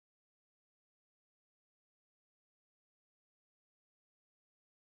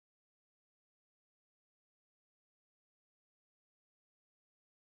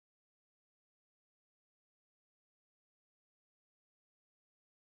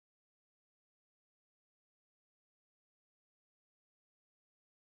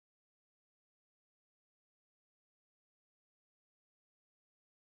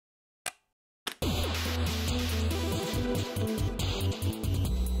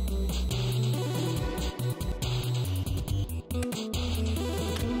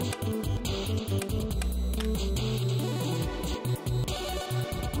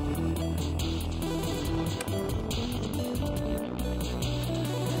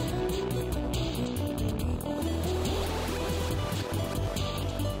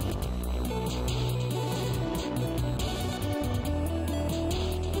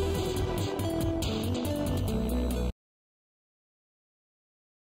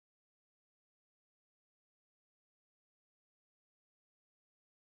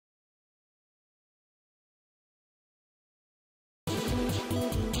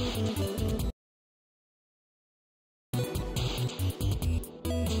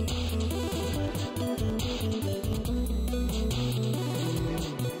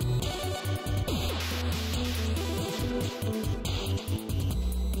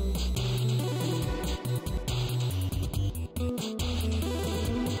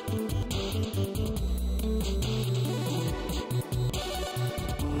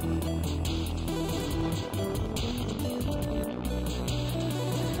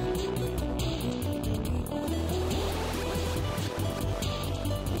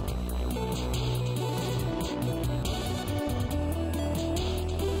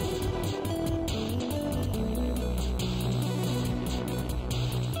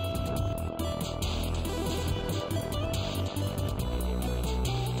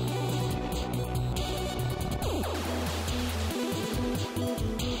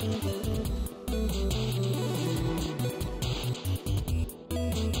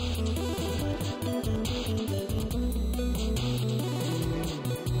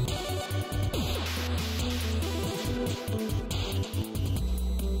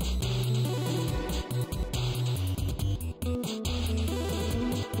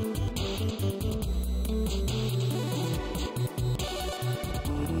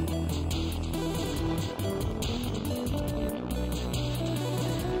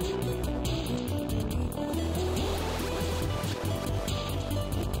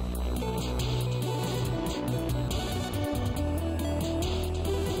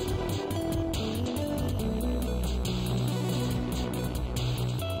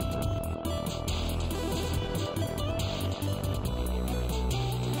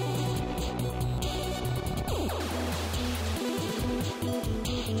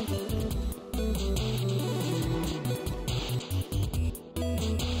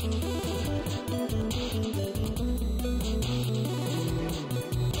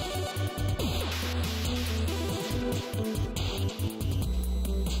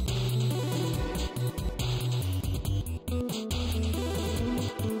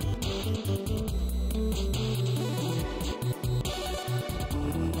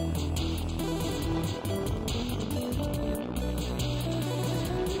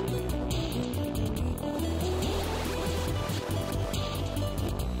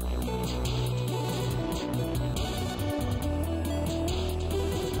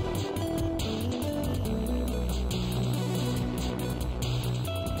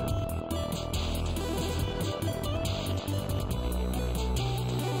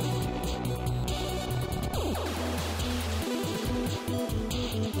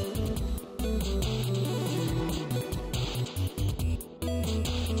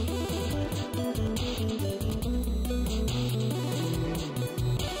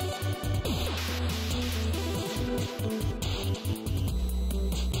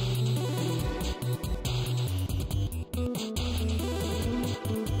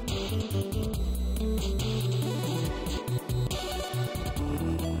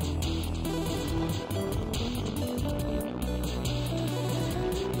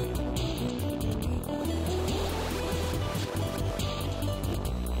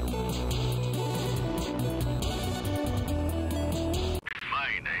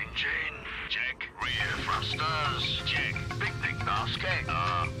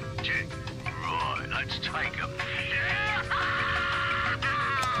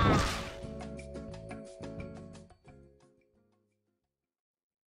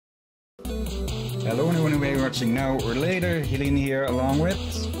Hello anyone who may be watching now or later, Hillyan here along with...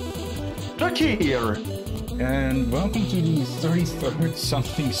 Jack here! And welcome to the 33rd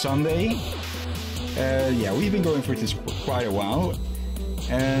something Sunday. Yeah, we've been going for this for quite a while.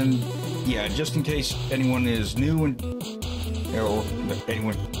 And yeah, just in case anyone is new and... or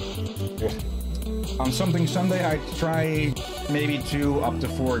anyone... on something Sunday I try maybe 2 up to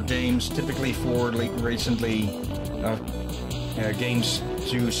 4 games, typically 4 recently games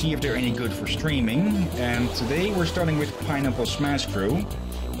to see if they're any good for streaming. And today we're starting with Pineapple Smash Crew.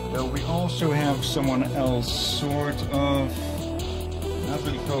 We also have someone else sort of not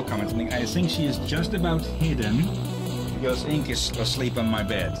really co-commenting. I think she is just about hidden because Ink is asleep on my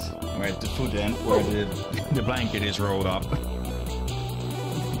bed, where at the foot end where the blanket is rolled up.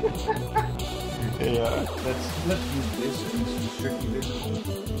 Yeah, let's move this and she's strictly visible.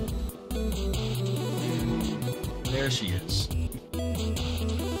 And there she is.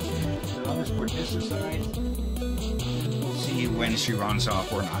 So I'll just put this aside. And we'll see when she runs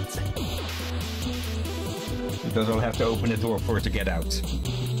off or not. Because I'll have to open the door for her to get out.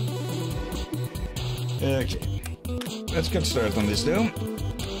 Okay. Let's get started on this though.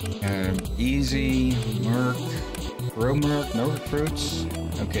 Easy, Merc, Romer, no recruits.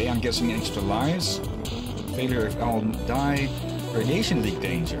 Okay, I'm guessing extra lives. Failure if all die. Radiation leak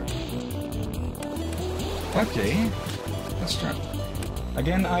danger. Okay, let's try.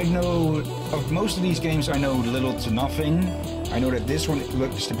 Again, I know of most of these games, I know little to nothing. I know that this one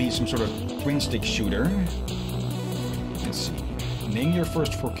looks to be some sort of twin-stick shooter. Let's see. Name your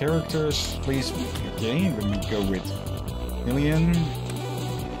first 4 characters, please. Okay, let me go with Hillyan.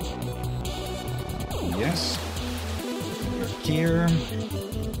 Yes. Kier.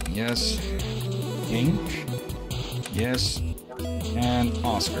 Yes. Ink. Yes. And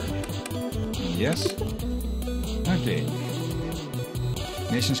Oscar. Yes. Okay.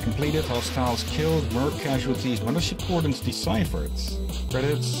 Missions completed, hostiles killed, merc casualties, mothership coordinates deciphered.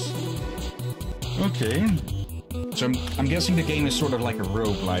 Credits. Okay. So I'm guessing the game is sort of like a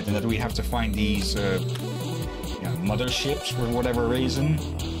roguelite and that we have to find these motherships for whatever reason.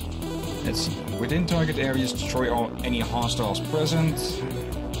 Let's see. Within target areas, destroy any hostiles present.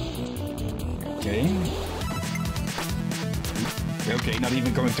 Okay. Okay, not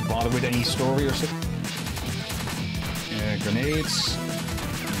even going to bother with any story or something. Grenades.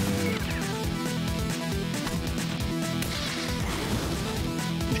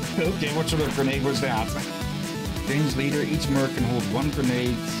 Okay, what sort of grenade was that? Change leader, each merc can hold 1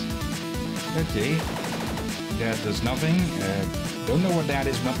 grenade. Okay. That does nothing. Don't know what that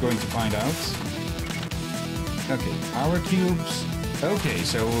is, not going to find out. Okay, power cubes. Okay,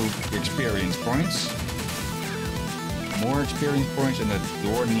 so experience points. More experience points and the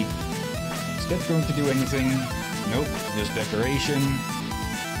door need... Is that going to do anything? Nope, just decoration.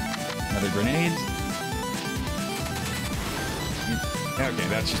 Another grenade. Okay,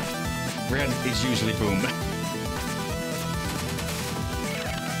 that's just... Red is usually boom.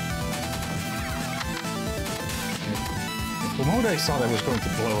 From what I thought I was going to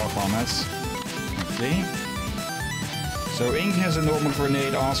blow up on us. Okay. So Ink has a normal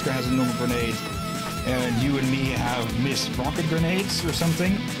grenade, Oscar has a normal grenade, and you and me have missed rocket grenades or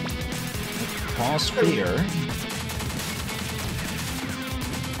something. Pause spear.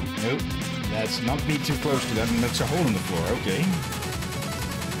 Nope. Let's not be too close to that, and that's a hole in the floor, okay.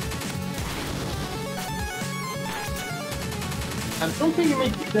 I don't think you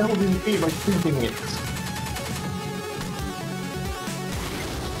make the hole in the floor by shooting it.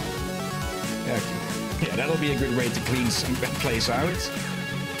 Okay. Yeah, that'll be a good way to clean some place out.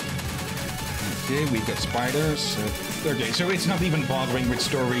 Okay, we've got spiders. Okay, so it's not even bothering with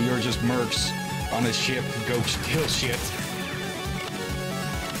story, you're just mercs on a ship, go kill shit.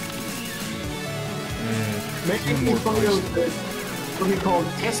 Maybe it's one of those, what we call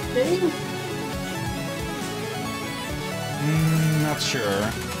test game? Not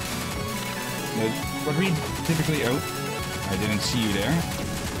sure. What we typically... Oh, I didn't see you there.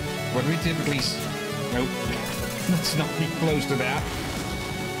 What we typically... Nope. Let's not be close to that.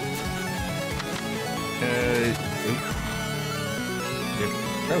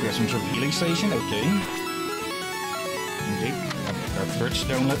 Oh, there's some sort of healing station. Okay. Okay. Our birch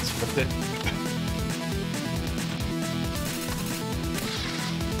donuts. What's that?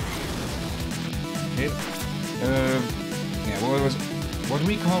 Yeah, what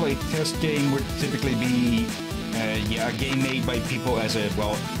we call a test game would typically be a game made by people as a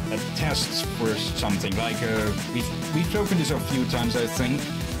test for something. Like we've spoken this a few times, I think.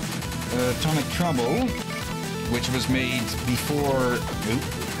 Tonic Trouble, which was made before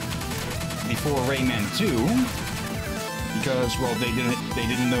Rayman 2, because they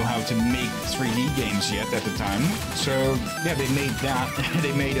didn't know how to make 3D games yet at the time. So yeah, they made that.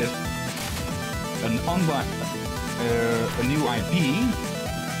 They made a new IP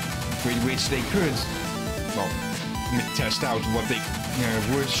with which they could test out what they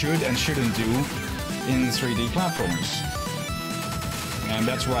should and shouldn't do in 3D platformers. And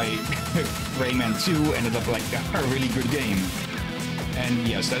that's why Rayman 2 ended up like a really good game. And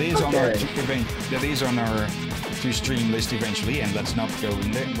yes, that is on our to stream list eventually. And let's not go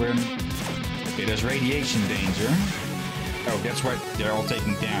in there. Okay, there's radiation danger. Oh, that's why they're all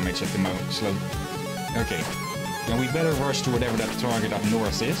taking damage at the moment. Slow. Okay, then we better rush to whatever that target up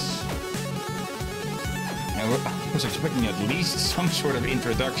north is. I was expecting at least some sort of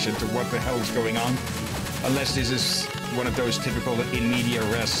introduction to what the hell is going on. Unless this is one of those typical in media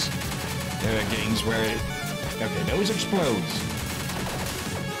res games where... Okay, those explode.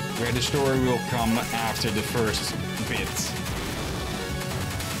 Where the story will come after the first bit.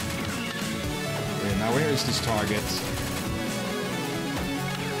 Okay, now where is this target?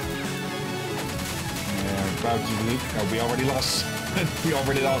 About to leave. Oh, we already lost. We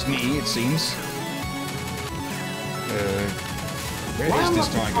already lost me, it seems. Where is this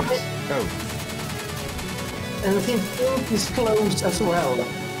target? Oh. And I think Ink is close as well.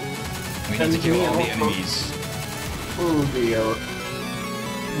 We need to kill all the enemies. Oh dear.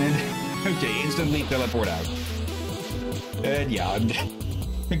 And, okay, instantly teleport out. And yeah,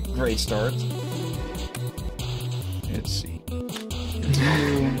 great start. Let's see.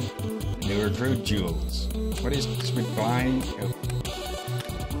 Continue. New recruit jewels. What is this we buy?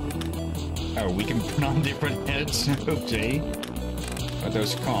 Oh, we can put on different heads. Okay. What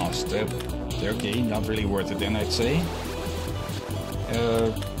those cost? Okay, not really worth it then, I'd say.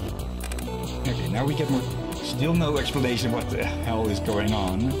 Okay, now we get more. Still no explanation what the hell is going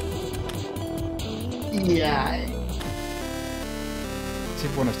on. Yeah.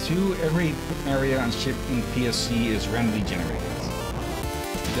 Tip 1 of 2. Every area on ship in PSC is randomly generated.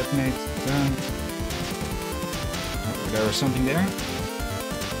 Detonate. Done. Oh, there was something there.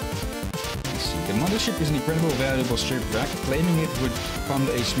 Let's see. The mothership is an incredible valuable shipwreck. Claiming it would fund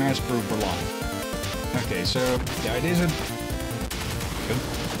a smash crew for life. Okay, so yeah, it is a.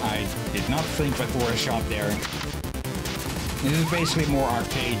 I did not think before I shot there. This is basically more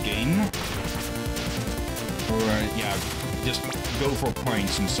arcade game. Or yeah, just go for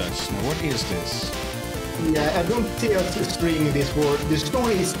points and such. Now, what is this? Yeah, I don't dare to string this word. The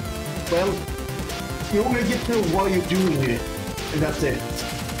story is, well, you only get to know why you're doing it, and that's it.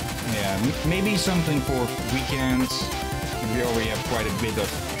 Yeah, maybe something for weekends. We already have quite a bit of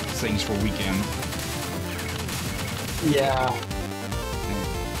things for weekend. Yeah.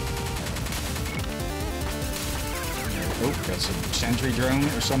 Oh, that's a sentry drone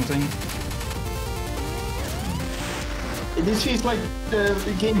or something. This feels like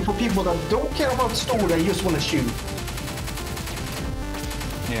the game for people that don't care about story, they just want to shoot.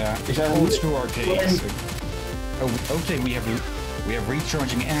 Yeah, old school arcades. Oh, okay, we have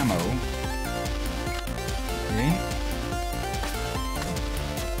recharging ammo. Okay.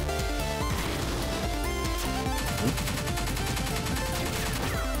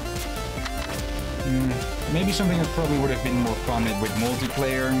 Maybe something that probably would have been more fun with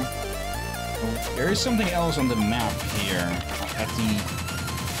multiplayer. There is something else on the map here at the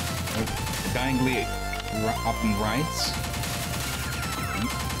diagonally up and right.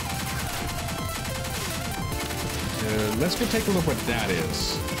 Let's go take a look what that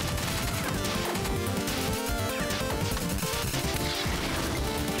is.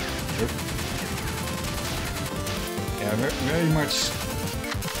 Yeah, very much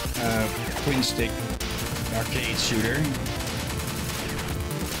twin stick arcade shooter.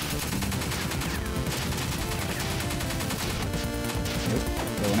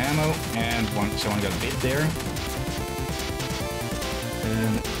 Low on ammo, and someone got bit there.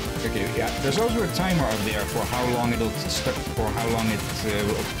 And okay, yeah. There's also a timer up there for how long it'll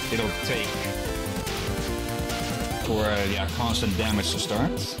take for yeah, constant damage to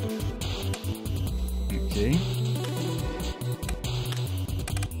start. Okay.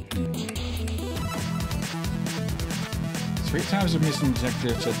 3 times the mission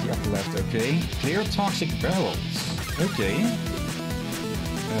objectives at the upper left. Okay. Clear toxic barrels. Okay.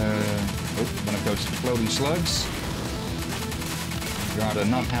 One of those exploding slugs. Gotta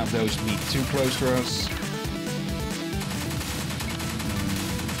not have those be too close to us.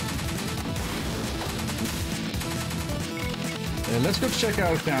 Let's go check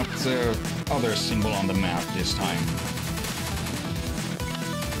out that other symbol on the map this time.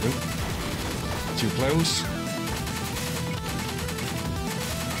 Oop. Too close.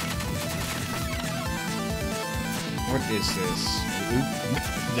 What is this? Oop.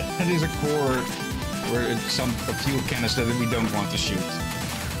 That is a core where it's a fuel canister that we don't want to shoot.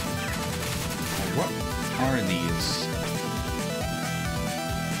 What are these?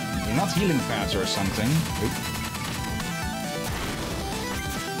 They're not healing pads or something. Oop.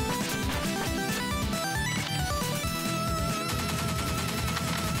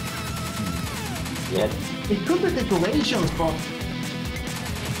 Yeah, it could be decorations, but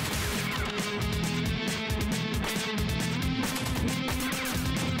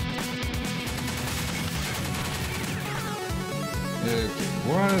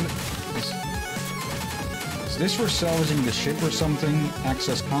what is this for salvaging the ship or something?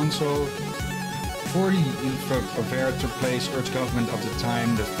 Access console. 40 prepared to place Earth's government of the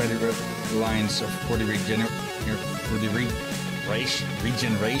time the Federal Alliance for the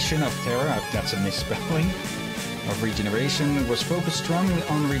regeneration of Terra, that's a misspelling, of regeneration, was focused strongly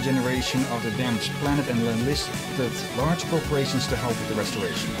on regeneration of the damaged planet and enlisted large corporations to help with the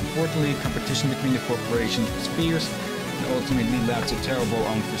restoration. Unfortunately, competition between the corporations was fierce and ultimately led to terrible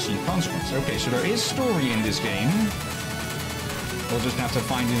unforeseen consequences. Okay, so there is story in this game. We'll just have to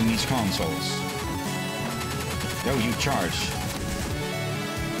find it in these consoles. Oh, you charge.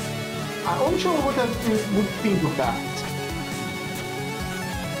 I'm unsure what I would think of that.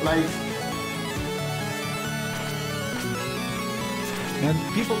 Like,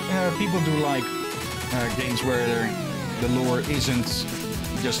 people do like games where the lore isn't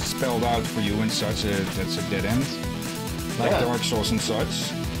just spelled out for you and such. That's a dead end, like Dark Souls and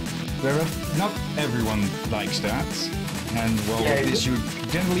such. But not everyone likes that, and well, with this you'd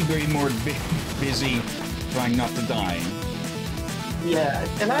generally be more busy trying not to die. Yeah,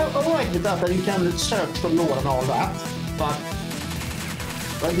 and I like that you can search for lore and all that, but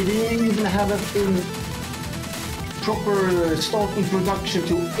you didn't even have a proper start introduction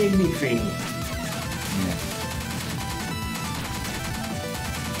to anything. Yeah.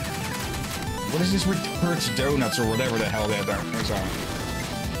 What is this with Hertz Donuts or whatever the hell that are?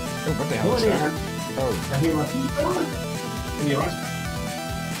 Oh, what the hell is that? Oh.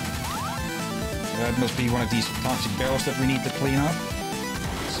 That must be one of these toxic barrels that we need to clean up.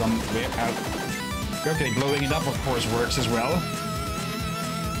 Okay, blowing it up of course works as well.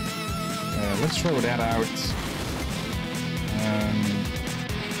 Let's throw that out.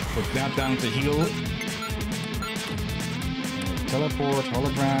 Put that down to heal. Teleport,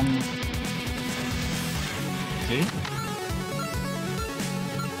 hologram. Okay.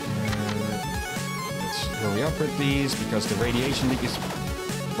 Let's hurry up with these because the radiation leak is...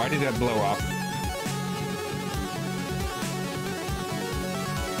 Why did that blow up?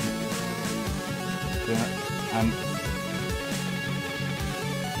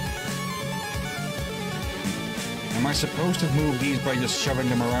 Am I supposed to move these by just shoving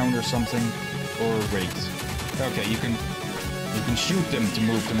them around or something? Or wait. Okay, you can shoot them to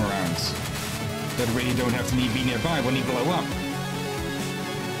move them around. That way you don't have to be nearby when you blow up.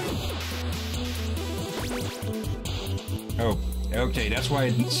 Oh, okay, that's why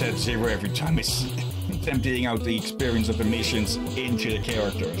it said 0 every time. It's emptying out the experience of the missions into the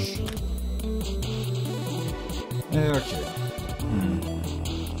characters. Okay.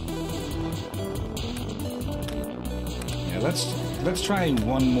 Yeah, let's try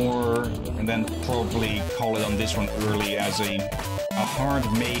one more and then probably call it on this one early as a hard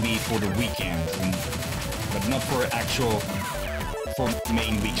maybe for the weekend, but not for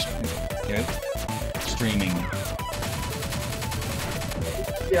main week streaming.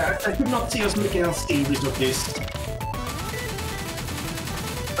 Yeah, I could not see us making a series of this.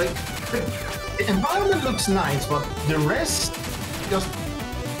 Like, the environment looks nice, but the rest just...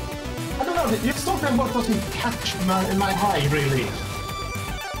 I don't know, it's something about doesn't catch my eye, really.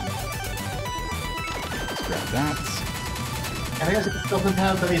 Let's grab that. And I guess it doesn't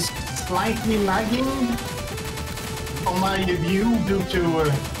have any slightly lagging on my view due to,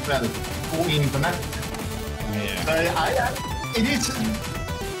 well, poor internet. Yeah. It is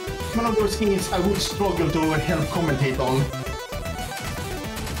one of those things I would struggle to help commentate on.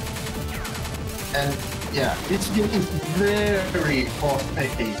 And yeah, it's very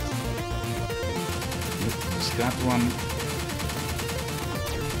fast-paced. It's that one.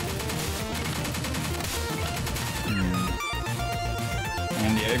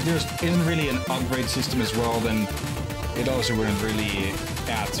 And yeah, if there isn't really an upgrade system as well, then it also wouldn't really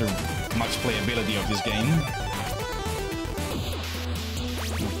add to much playability of this game.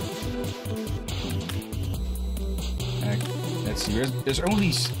 Let's see, there's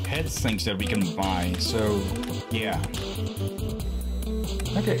only head things that we can buy, so yeah.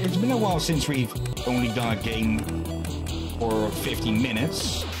 Okay, it's been a while since we've only done a game for 15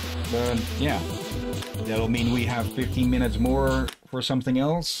 minutes, but yeah. That'll mean we have 15 minutes more for something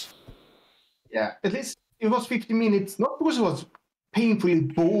else. Yeah, at least it was 15 minutes, not because it was painfully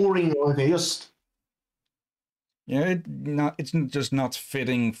boring or anything, just... Yeah, it's just not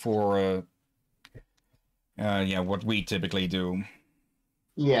fitting for, yeah, what we typically do.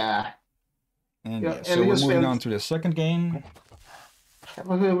 Yeah. And yeah, so we're moving on to the second game.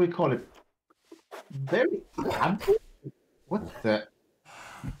 What do we call it? Very... What the...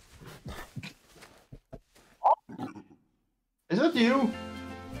 Is that you?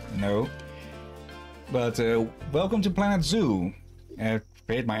 No. But welcome to Planet Zoo.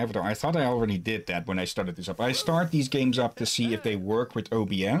 Create my avatar. I thought I already did that when I started this up. I start these games up to see if they work with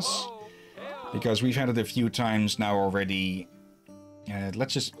OBS. Because we've had it a few times now already.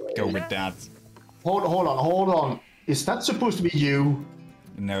 Let's just go with that. Hold on. Is that supposed to be you?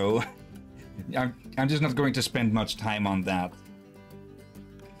 No. I'm just not going to spend much time on that.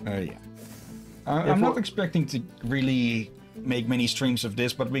 Yeah. I'm not expecting to really make many streams of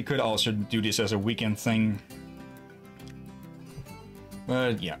this, but we could also do this as a weekend thing.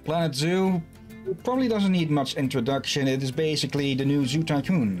 But yeah, Planet Zoo probably doesn't need much introduction. It is basically the new Zoo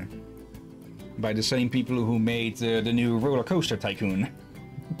Tycoon. By the same people who made the new Roller Coaster Tycoon.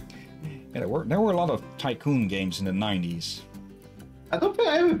 Yeah, there were a lot of tycoon games in the 90s. I don't think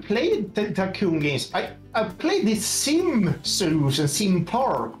I ever played the tycoon games. I played the Sim Zoos and Sim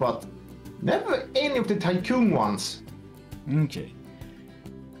Park, but never any of the tycoon ones. Okay.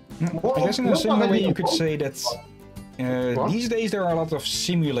 I guess in a similar way you could say that these days there are a lot of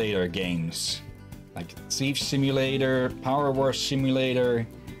simulator games. Like Thief Simulator, Power Wars Simulator,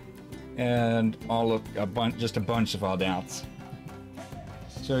 and just a bunch of all that.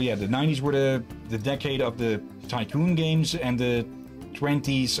 So yeah, the 90s were the decade of the tycoon games, and the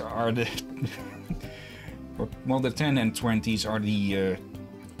 20s are the... well, the 10 and 20s are the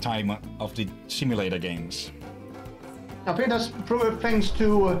time of the simulator games. I think that's probably thanks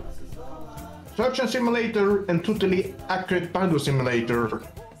to Surgeon Simulator and Totally Accurate Battle Simulator.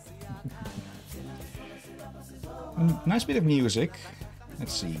 Nice bit of music.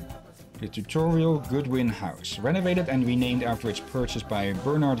 Let's see. The tutorial Goodwin House. Renovated and renamed after its purchase by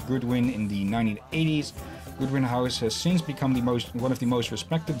Bernard Goodwin in the 1980s, Goodwin House has since become one of the most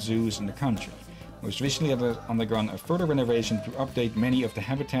respected zoos in the country. Most recently it has undergone a further renovation to update many of the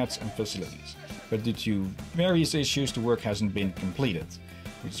habitats and facilities. But due to various issues, the work hasn't been completed,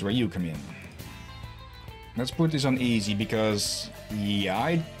 which is where you come in. Let's put this on easy because, yeah,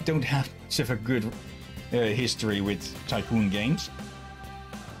 I don't have much of a good history with tycoon games.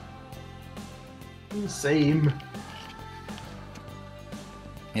 Same.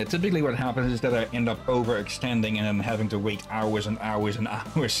 Yeah, typically what happens is that I end up overextending and then having to wait hours and hours and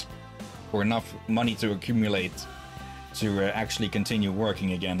hours for enough money to accumulate to actually continue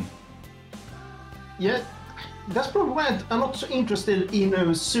working again. Yeah, that's probably why I'm not so interested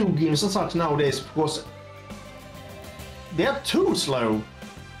in zoo games and such nowadays, because they are too slow.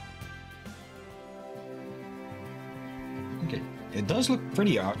 Okay, it does look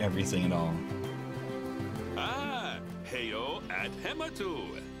pretty out, everything and all. Ah, heyo at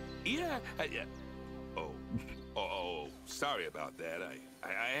Hematu. Yeah, Oh, sorry about that.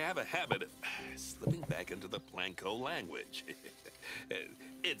 I have a habit of slipping back into the Planko language.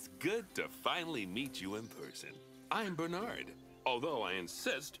 It's good to finally meet you in person. I'm Bernard, although I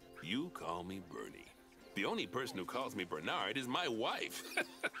insist you call me Bernie. The only person who calls me Bernard is my wife.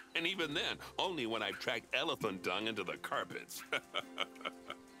 And even then, only when I've tracked elephant dung into the carpets.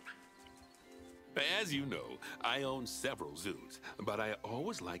 As you know, I own several zoos, but I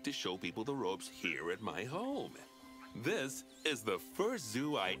always like to show people the ropes here at my home. This is the first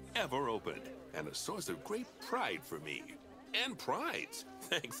zoo I ever opened, and a source of great pride for me. And prides,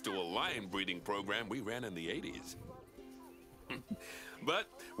 thanks to a lion breeding program we ran in the 80s. But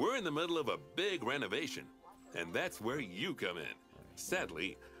we're in the middle of a big renovation, and that's where you come in.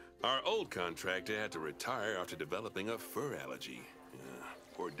 Sadly, our old contractor had to retire after developing a fur allergy.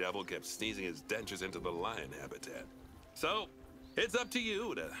 Poor devil kept sneezing his dentures into the lion habitat. So, it's up to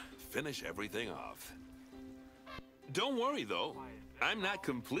you to finish everything off. Don't worry, though. I'm not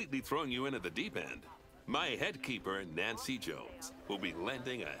completely throwing you in at the deep end. My head keeper, Nancy Jones, will be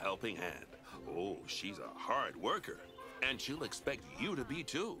lending a helping hand. Oh, she's a hard worker, and she'll expect you to be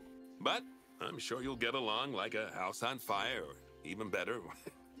too. But I'm sure you'll get along like a house on fire, or even better,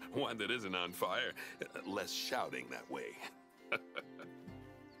 one that isn't on fire. Less shouting that way.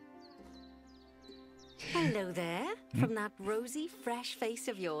 Hello there. From that rosy, fresh face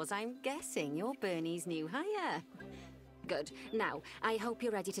of yours, I'm guessing you're Bernie's new hire. Good. Now, I hope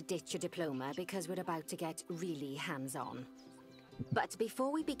you're ready to ditch your diploma because we're about to get really hands-on. But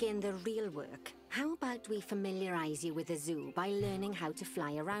before we begin the real work, how about we familiarize you with the zoo by learning how to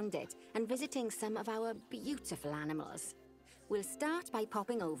fly around it and visiting some of our beautiful animals? We'll start by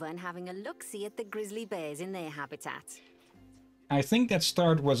popping over and having a look-see at the grizzly bears in their habitat. I think that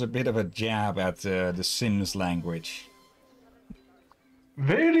start was a bit of a jab at the Sims language.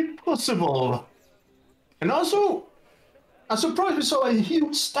 Very possible. And also, I'm surprised we saw a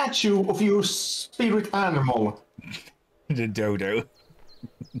huge statue of your spirit animal. The dodo.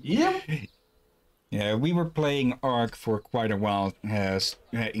 Yep. Yeah, we were playing Ark for quite a while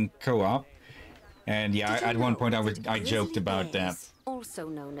in co-op. And yeah, at one point I joked about that. Also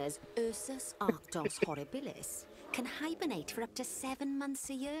known as Ursus arctos horribilis, can hibernate for up to 7 months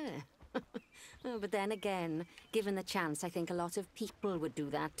a year. Oh, but then again, given the chance, I think a lot of people would do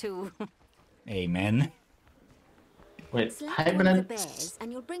that too. Amen. Wait, Select one of the bears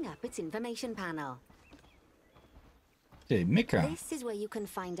and you'll bring up its information panel. Hey, Mika. This is where you can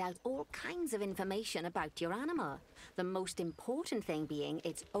find out all kinds of information about your animal. The most important thing being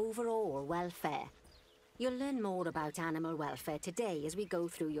its overall welfare. You'll learn more about animal welfare today as we go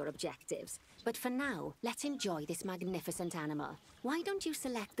through your objectives. But for now, let's enjoy this magnificent animal. Why don't you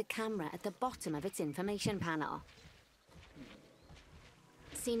select the camera at the bottom of its information panel?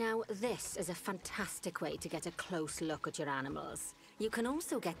 See now, this is a fantastic way to get a close look at your animals. You can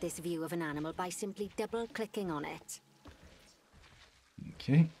also get this view of an animal by simply double-clicking on it.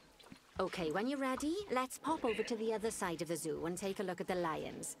 Okay. Okay, when you're ready, let's pop over to the other side of the zoo and take a look at the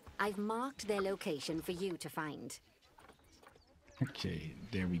lions. I've marked their location for you to find. Okay,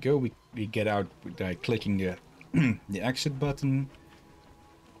 there we go. We get out by clicking the the exit button.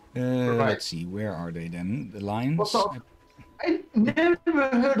 Right. Let's see, where are they then? The lions? What's up? I never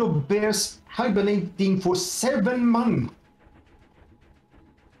heard of bears hibernating for 7 months.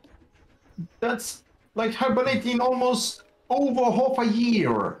 That's like hibernating almost over half a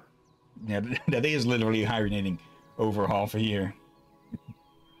year. Yeah, that is literally hibernating over half a year.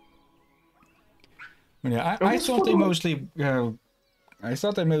 Yeah, I thought they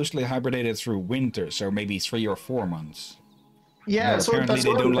mostly hibernated through winter, so maybe 3 or 4 months. Yeah, But so apparently that's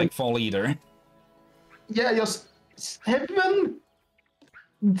they don't what- like fall either. Yeah, just 7.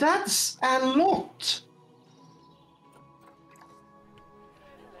 That's a lot.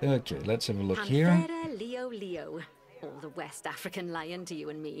 Okay, let's have a look here. Panthera Leo. Or the West African lion to you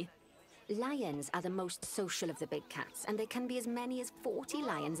and me. Lions are the most social of the big cats, and there can be as many as 40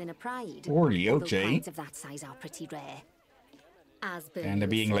 lions in a pride. 40, although okay. prides of that size are pretty rare. As And they're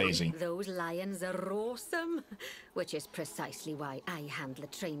being say, lazy. Those lions are awesome, which is precisely why I handle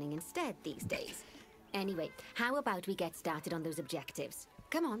the training instead these days. Anyway, how about we get started on those objectives?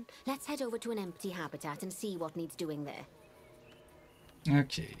 Come on, let's head over to an empty habitat and see what needs doing there.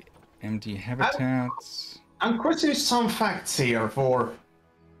 Okay, empty habitats. I'm questioning some facts here for...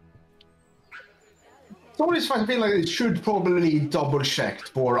 Some of these facts feel like it should probably double checked,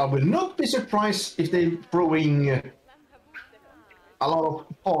 for I will not be surprised if they throw in a lot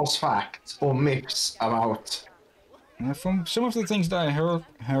of false facts or myths about... From some of the things that I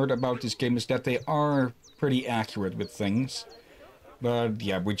heard about this game is that they are pretty accurate with things. But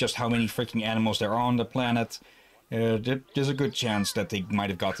yeah, with just how many freaking animals there are on the planet, there's a good chance that they might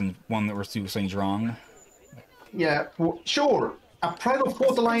have gotten 1 or 2 things wrong. Yeah, well, sure. A pride of 4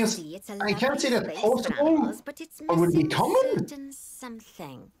 alliance, I can't say that's possible, or would it be common? Certain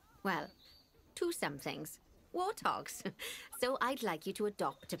something. Well, 2 somethings. Warthogs. So I'd like you to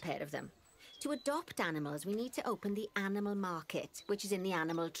adopt a pair of them. To adopt animals, we need to open the animal market, which is in the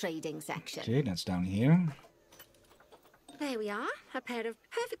animal trading section. Okay, that's down here. There we are, a pair of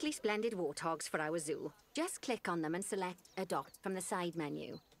perfectly splendid warthogs for our zoo. Just click on them and select Adopt from the side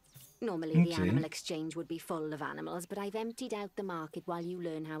menu. Normally the Okay. animal exchange would be full of animals, but I've emptied out the market while you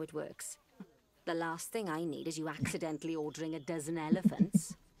learn how it works. The last thing I need is you accidentally ordering a dozen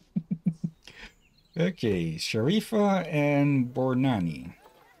elephants. Okay, Sharifa and Bornani.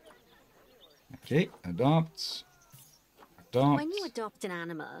 Okay, adopt. When you adopt an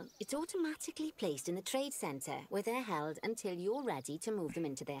animal, it's automatically placed in the trade center, where they're held until you're ready to move them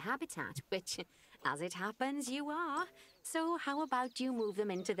into their habitat, which, as it happens, you are. So how about you move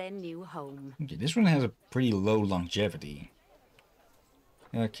them into their new home? Okay, this one has a pretty low longevity.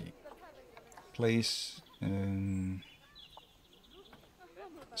 Okay. Place.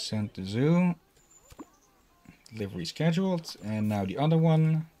 Send to zoo. Delivery scheduled. And now the other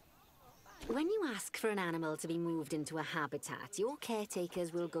one. When you ask for an animal to be moved into a habitat, your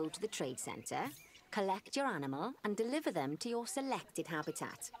caretakers will go to the trade center, collect your animal, and deliver them to your selected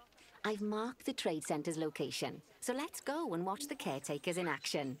habitat. I've marked the trade center's location, so let's go and watch the caretakers in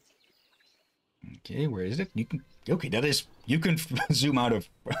action. Okay, where is it? You can. Okay, that is. You can zoom out of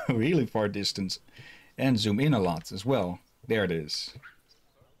a really far distance, and zoom in a lot as well. There it is.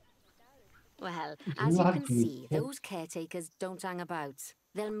 Well, as you can see, those caretakers don't hang about.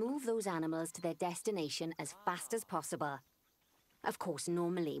 They'll move those animals to their destination as fast as possible. Of course,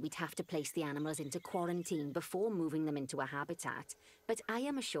 normally we'd have to place the animals into quarantine before moving them into a habitat, but I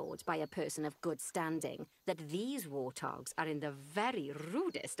am assured by a person of good standing that these warthogs are in the very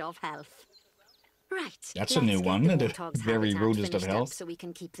rudest of health. Right. That's a new let's get one, the the warthog's very habitat rudest of finished up health. so we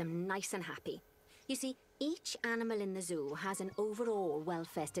can keep them nice and happy. You see, each animal in the zoo has an overall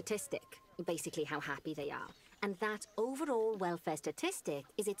welfare statistic, basically how happy they are. And that overall welfare statistic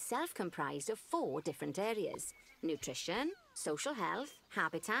is itself comprised of 4 different areas: nutrition, social health,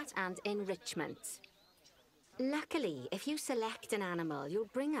 habitat, and enrichment. Luckily, if you select an animal,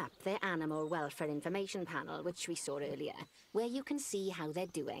 you'll bring up their animal welfare information panel, which we saw earlier, where you can see how they're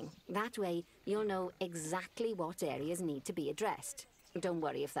doing. That way, you'll know exactly what areas need to be addressed. Don't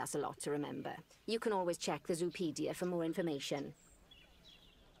worry if that's a lot to remember. You can always check the Zoopedia for more information.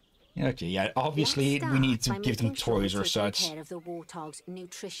 Okay, yeah, obviously Let's we need start to by give them making sure toys or we're taking such. care of the warthog's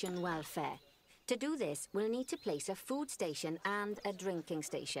nutrition welfare. To do this, we'll need to place a food station and a drinking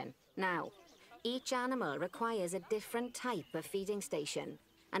station. Now, each animal requires a different type of feeding station.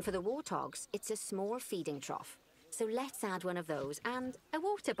 And for the warthogs, it's a small feeding trough. So let's add one of those and a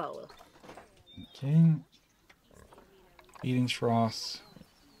water bowl. Okay. Feeding trough.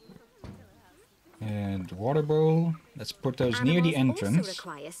 And water bowl. Let's put those near the entrance. Also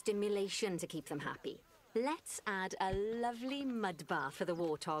require stimulation to keep them happy. Let's add a lovely mud bath for the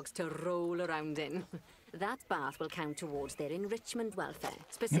warthogs to roll around in. That bath will count towards their enrichment welfare,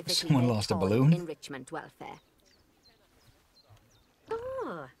 specifically someone their lost a toy balloon. enrichment welfare.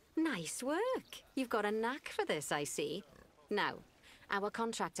 Oh, nice work. You've got a knack for this, I see. Now, our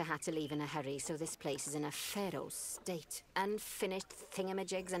contractor had to leave in a hurry, so this place is in a pharaoh state. Unfinished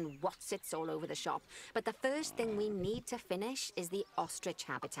thingamajigs and whatsits all over the shop. But the first thing we need to finish is the ostrich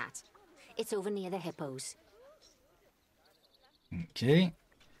habitat. It's over near the hippos. Okay.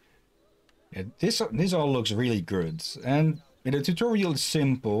 Yeah, this all looks really good. And the tutorial is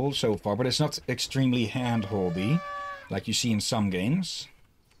simple so far, but it's not extremely hand-holdy, like you see in some games.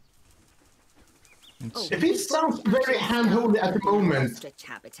 If it sounds very hand-holdy at the moment,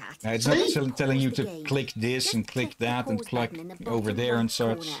 it's not telling you to click this and click that and click over there and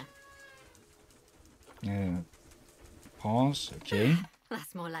such. Pause, okay.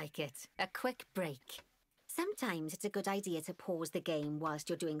 That's more like it. A quick break. Sometimes it's a good idea to pause the game whilst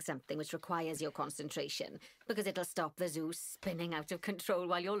you're doing something which requires your concentration, because it'll stop the zoo spinning out of control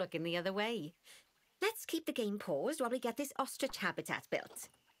while you're looking the other way. Let's keep the game paused while we get this ostrich habitat built.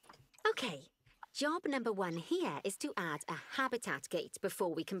 Okay, job number 1 here is to add a habitat gate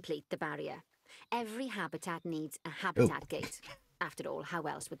before we complete the barrier. Every habitat needs a habitat gate. After all, how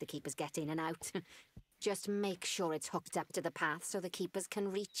else would the keepers get in and out? Just make sure it's hooked up to the path so the keepers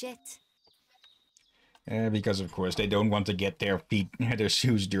can reach it. Because of course they don't want to get their feet, their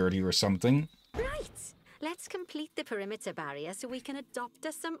shoes dirty or something. Right, let's complete the perimeter barrier so we can adopt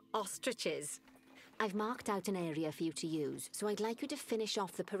us some ostriches. I've marked out an area for you to use, so I'd like you to finish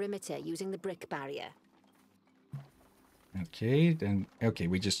off the perimeter using the brick barrier. Okay, then okay,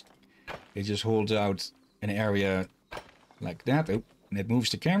 it just holds out an area like that. Oh, and it moves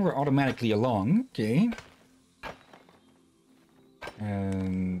the camera automatically along. Okay.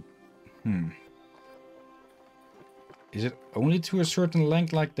 And is it only to a certain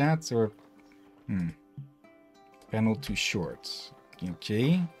length like that, or panel too short?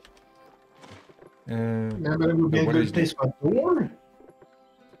 Okay. yeah, but it would be a good place for a door.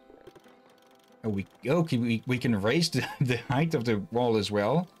 Oh, we can raise the height of the wall as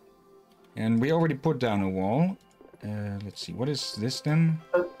well, and we already put down a wall. Let's see, what is this then?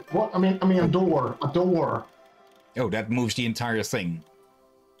 What? I mean, a door. A door. Oh, that moves the entire thing.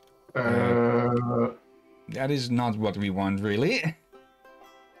 That is not what we want, really.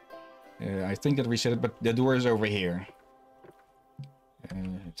 I think that we said it, but the door is over here.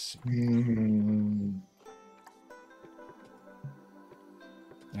 Let's see.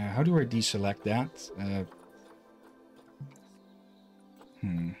 How do I deselect that?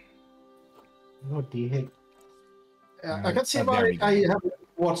 What the heck? I can see why I haven't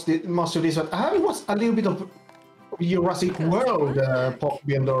watched most of this, but I haven't watched a little bit of Jurassic World, Pop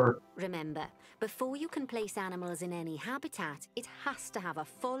Bender. Remember, before you can place animals in any habitat, it has to have a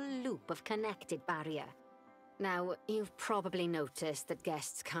full loop of connected barrier. Now, you've probably noticed that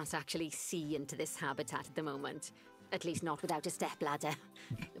guests can't actually see into this habitat at the moment. At least not without a stepladder.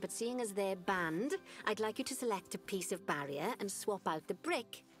 But seeing as they're banned, I'd like you to select a piece of barrier and swap out the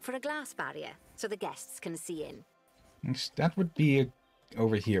brick for a glass barrier, so the guests can see in. That would be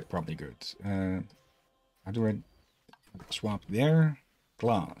over here probably good. How do I swap there?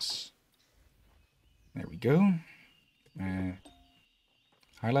 Glass. There we go.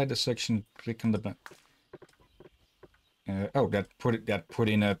 Highlight the section, click on the button. Oh, that put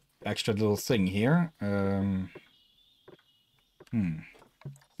in a extra little thing here.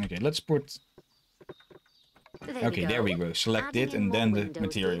 Okay, let's put. There we go. Select it and then the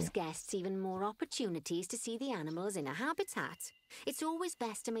material. Gives guests even more opportunities to see the animals in a habitat. It's always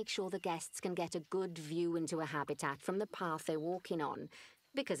best to make sure the guests can get a good view into a habitat from the path they're walking on,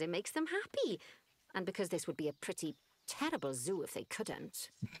 because it makes them happy, and because this would be a pretty terrible zoo if they couldn't.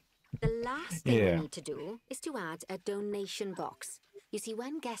 The last thing we need to do is to add a donation box. You see,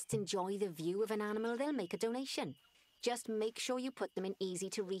 when guests enjoy the view of an animal, they'll make a donation. Just make sure you put them in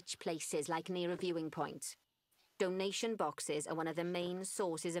easy-to-reach places, like near a viewing point. Donation boxes are one of the main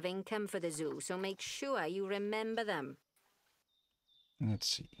sources of income for the zoo, so make sure you remember them. Let's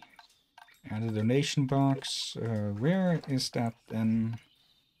see. Add a donation box. Where is that then?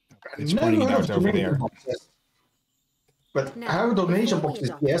 It's pointing out over there. But now, I have donation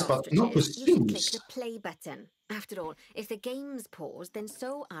boxes, yes, but not for zoos. Click the play button. After all, if the game's paused, then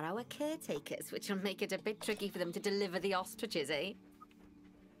so are our caretakers, which will make it a bit tricky for them to deliver the ostriches, eh?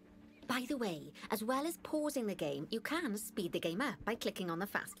 By the way, as well as pausing the game, you can speed the game up by clicking on the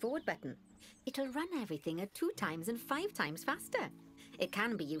fast forward button. It'll run everything at 2 times and 5 times faster. It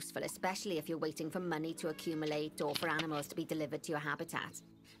can be useful, especially if you're waiting for money to accumulate or for animals to be delivered to your habitat.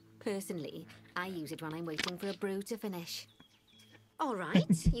 Personally, I use it when I'm waiting for a brew to finish. All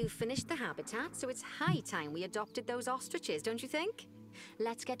right, you've finished the habitat, so it's high time we adopted those ostriches, don't you think?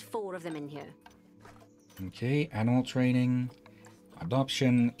 Let's get 4 of them in here. Okay, animal training,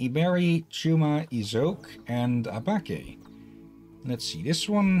 adoption, Iberi, Chuma, Izok, and Abake. Let's see, this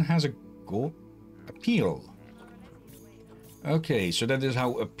one has a goal appeal. Okay, so that is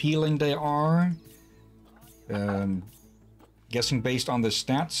how appealing they are. Guessing based on the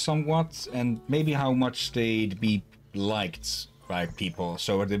stats somewhat, and maybe how much they'd be liked by people.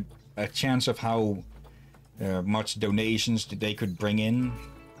 So a chance of how much donations that they could bring in,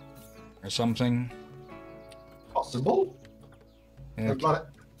 or something. Possible. Okay.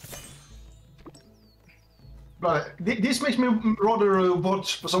 But this makes me rather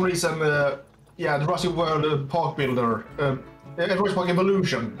watch for some reason. Yeah, the Jurassic World Park Builder, Jurassic Park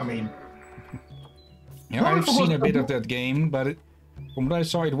Evolution. I mean. Yeah, I've seen a bit of that game, but from what I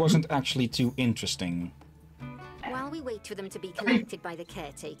saw, it wasn't actually too interesting. While we wait for them to be collected by the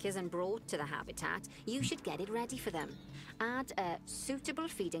caretakers and brought to the habitat, you should get it ready for them. Add a suitable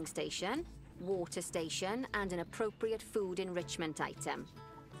feeding station, water station, and an appropriate food enrichment item.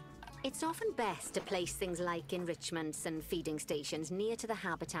 It's often best to place things like enrichments and feeding stations near to the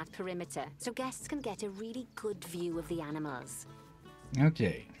habitat perimeter, so guests can get a really good view of the animals.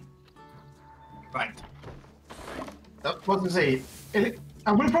 Okay. Right. That's what to say.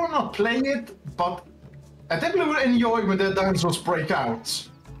 I will probably not play it, but I definitely will enjoy when the dinosaurs break out.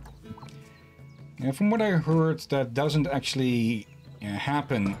 Yeah, from what I heard, that doesn't actually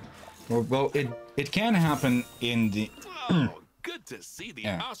happen. Well, it can happen in the... Oh, good to see the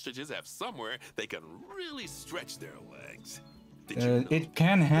ostriches have somewhere they can really stretch their legs. It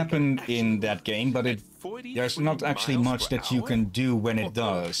can happen in that game, but there's not actually much that you can do when it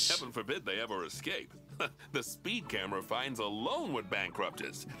does. Heaven forbid they ever escape. The speed camera finds alone would bankrupt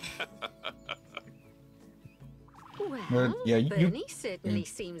us. Well, yeah, Bernie certainly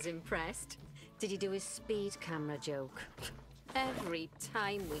seems impressed. Did you do his speed camera joke? Every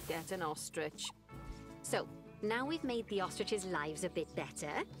time we get an ostrich. So, now we've made the ostriches' lives a bit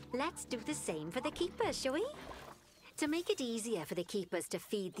better, let's do the same for the keepers, shall we? To make it easier for the keepers to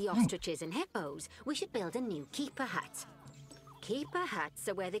feed the ostriches and hippos, we should build a new keeper hut. Keeper huts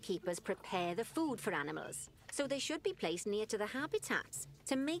are where the keepers prepare the food for animals, so they should be placed near to the habitats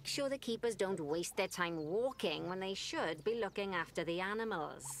to make sure the keepers don't waste their time walking when they should be looking after the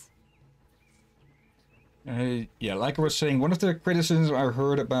animals. Yeah, like I was saying, one of the criticisms I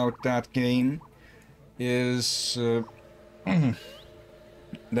heard about that game is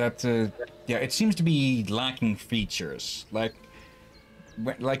that yeah, it seems to be lacking features. Like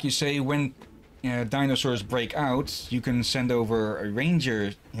you say, when dinosaurs break out, you can send over a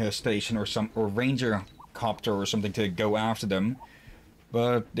ranger station or ranger copter or something to go after them,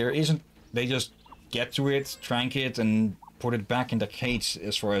 but there isn't. They just get to it, trank it, and put it back in the cage,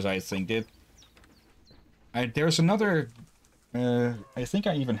 as far as I think it. There's another. I think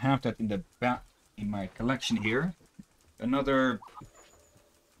I even have that in the back in my collection here. Another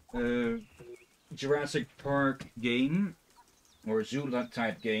Jurassic Park game or zoo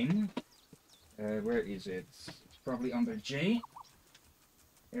type game. Where is it? It's probably under J.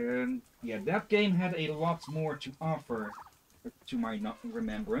 And yeah, that game had a lot more to offer to my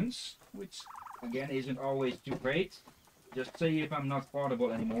remembrance, which again isn't always too great. Just say if I'm not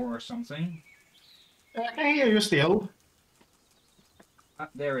audible anymore or something. I can hear you still.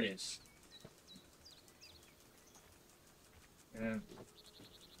 There it is.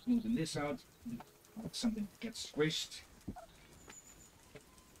 Moving this out, something gets squished.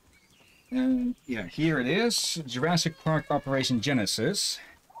 And yeah, here it is, Jurassic Park Operation Genesis.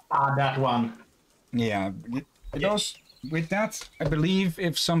 Ah, that one. Yeah, it also, with that, I believe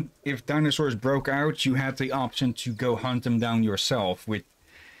if dinosaurs broke out, you had the option to go hunt them down yourself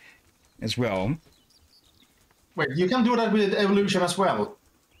as well. Wait, you can do that with Evolution as well.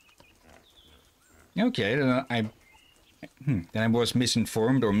 Okay, then I was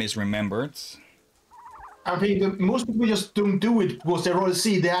misinformed or misremembered. I think that most people just don't do it because they already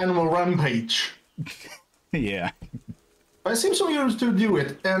see the animal rampage. Yeah. But it seems so used to do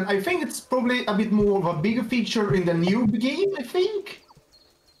it, and I think it's probably a bit more of a bigger feature in the new game, I think.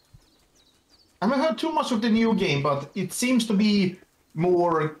 I haven't heard too much of the new game, but it seems to be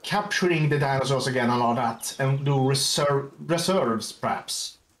more capturing the dinosaurs again and all that, and do reserves,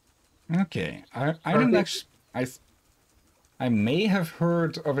 perhaps. Okay, I didn't actually. I may have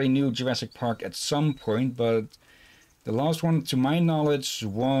heard of a new Jurassic Park at some point, but the last one, to my knowledge,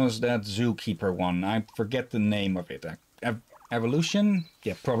 was that Zookeeper one. I forget the name of it. Evolution?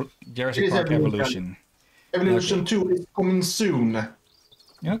 Yeah, probably Jurassic Park Evolution. Evolution 2 is coming soon.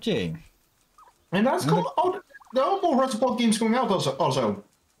 Okay. And that's come out. There are more Jurassic Park games coming out also.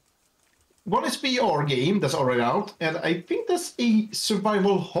 One is VR game that's already out, and I think there's a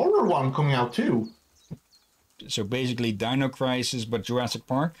survival horror one coming out too. So basically Dino Crisis, but Jurassic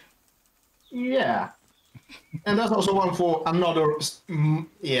Park? Yeah. And there's also one for another,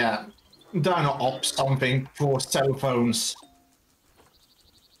 yeah, Dino Ops something for cell phones.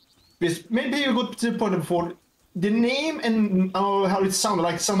 Maybe you got to the point before the name and how it sounded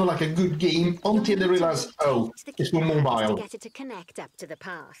like a good game until they realized, oh, it's for mobile. To get it to connect up to the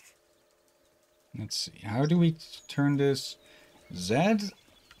path. Let's see. How do we turn this? Z?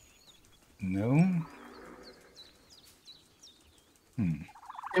 No.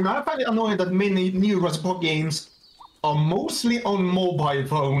 And I find it annoying that many new Jurassic Park games are mostly on mobile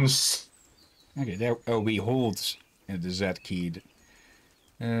phones. Okay, there. Oh, we hold the Z key.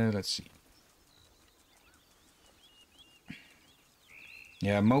 Let's see.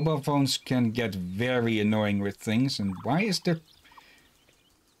 Yeah, mobile phones can get very annoying with things. And why is there...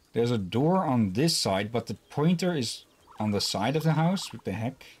 There's a door on this side, but the pointer is on the side of the house? What the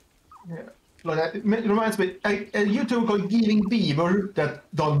heck? Yeah. Like, it reminds me, a YouTuber called Giving Beaver that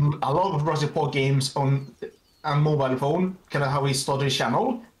done a lot of Jurassic Park games on a mobile phone, kind of how he started his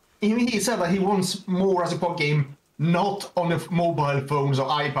channel. He said that he wants more Jurassic Park game not on the mobile phones or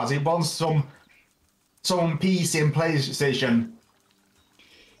iPads. He wants some PC and PlayStation.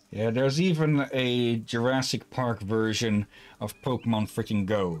 Yeah, there's even a Jurassic Park version of Pokemon freaking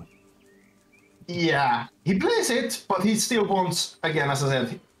Go. Yeah, he plays it, but he still wants, again, as I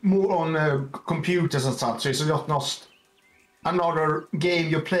said, more on computers and such. So it's not another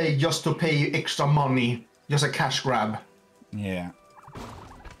game you play just to pay extra money, just a cash grab. Yeah.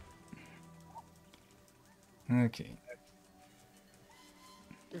 Okay.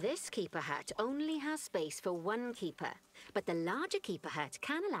 This keeper hut only has space for one keeper, but the larger keeper hut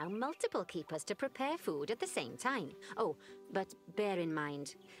can allow multiple keepers to prepare food at the same time. Oh, but bear in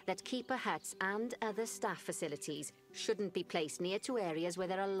mind that keeper huts and other staff facilities shouldn't be placed near to areas where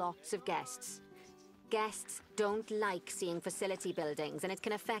there are lots of guests. Guests don't like seeing facility buildings, and it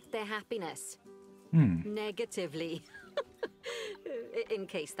can affect their happiness. Negatively. In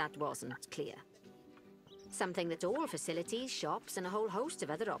case that wasn't clear. Something that all facilities, shops, and a whole host of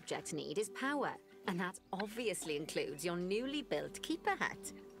other objects need is power. And that obviously includes your newly built keeper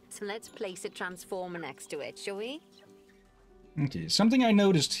hut. So let's place a transformer next to it, shall we? Okay, something I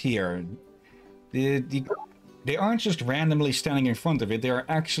noticed here. They aren't just randomly standing in front of it, they are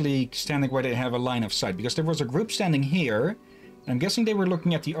actually standing where they have a line of sight. Because there was a group standing here, I'm guessing they were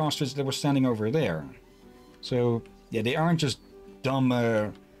looking at the ostrich that was standing over there. So, yeah, they aren't just dumb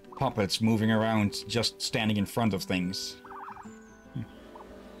puppets moving around just standing in front of things.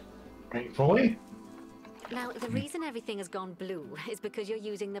 Thankfully. Now, the reason everything has gone blue is because you're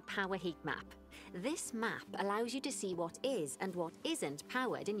using the power heat map. This map allows you to see what is and what isn't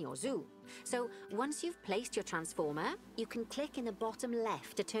powered in your zoo. So, once you've placed your transformer, you can click in the bottom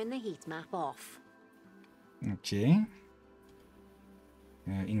left to turn the heat map off. Okay.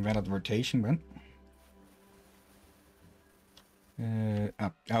 Invalid rotation, but...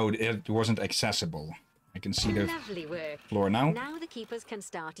 oh, it wasn't accessible. I can see the Lovely work. floor now. Now the keepers can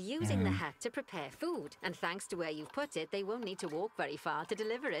start using the hut to prepare food, and thanks to where you've put it, they won't need to walk very far to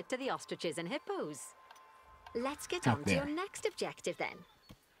deliver it to the ostriches and hippos. Let's get on to your next objective then.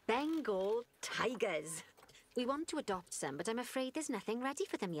 Bengal tigers. We want to adopt some, but I'm afraid there's nothing ready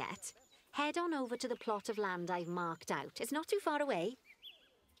for them yet. Head on over to the plot of land I've marked out. It's not too far away.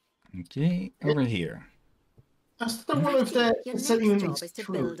 Okay, over here. That's the one of the Your next setting job is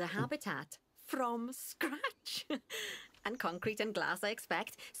to build a habitat from scratch. And concrete and glass, I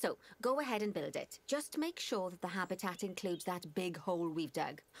expect. So go ahead and build it. Just make sure that the habitat includes that big hole we've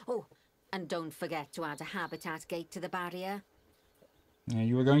dug. Oh, and don't forget to add a habitat gate to the barrier.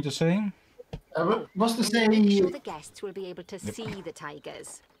 You were going to say? What's the And make sure saying? the guests will be able to see the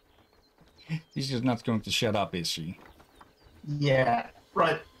tigers. She's just not going to shut up, is she? Yeah,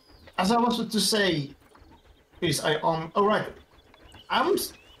 right. As I was to say, is all right.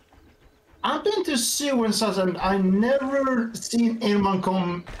 I've been to zoo and such, and I never seen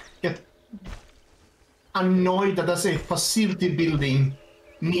anyone get annoyed that there's a facility building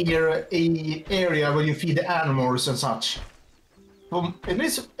near a area where you feed the animals and such. At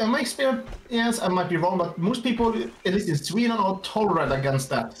least in my experience, yes, I might be wrong, but most people, at least in Sweden, are tolerant against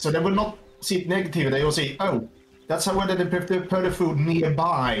that. So they will not see it negatively. They will say, "Oh, That's whether they prepare the food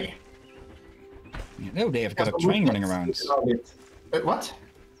nearby. No, they have got a train running around. What?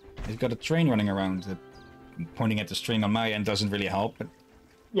 They've got a train running around. Pointing at the string on my end doesn't really help, but...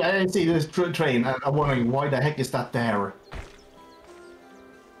 Yeah, I see this train, and I'm wondering why the heck is that there?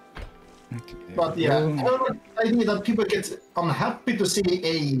 Okay, but yeah, I think that people get unhappy to see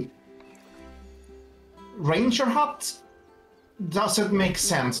a ranger hut. Doesn't make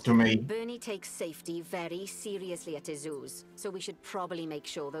sense to me. Bernie takes safety very seriously at his zoos, so we should probably make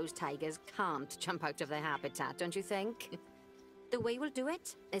sure those tigers can't jump out of their habitat, don't you think? The way we'll do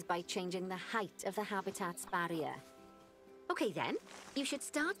it is by changing the height of the habitat's barrier. Okay then, you should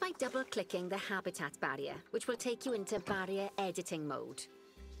start by double-clicking the habitat barrier, which will take you into barrier editing mode.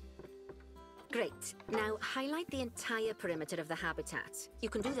 Great. Now highlight the entire perimeter of the habitat. You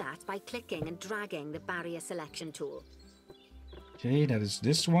can do that by clicking and dragging the barrier selection tool. Okay, that is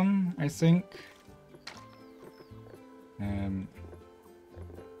this one, I think.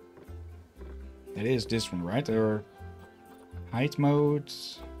 It is this one, right? Or height mode,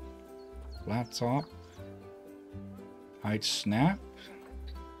 flat top, height snap,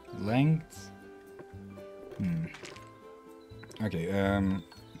 length. Okay,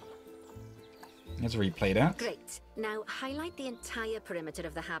 let's replay that. Great. Now highlight the entire perimeter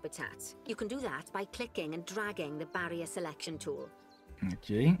of the habitat. You can do that by clicking and dragging the barrier selection tool.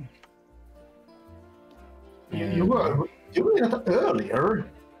 Okay. You were doing that earlier.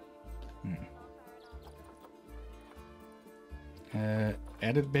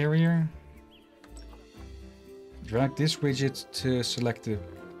 Edit barrier. Drag this widget to select the...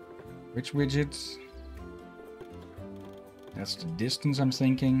 Which widget? That's the distance I'm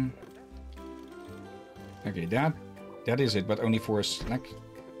thinking. Okay, that is it, but only for a select.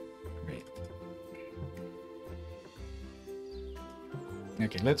 Wait.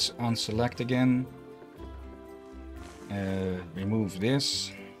 Okay, let's unselect again. Remove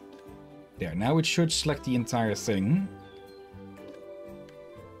this. There, now it should select the entire thing.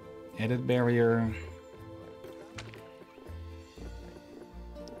 Edit barrier.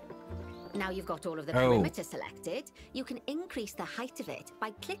 Now you've got all of the perimeter selected, you can increase the height of it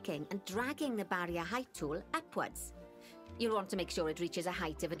by clicking and dragging the barrier height tool upwards. You'll want to make sure it reaches a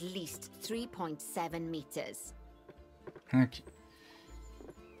height of at least 3.7 meters. Okay.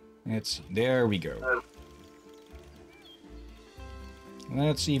 Let's see. There we go.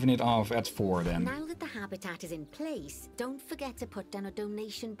 Let's even it off at 4 then. Now that the habitat is in place, don't forget to put down a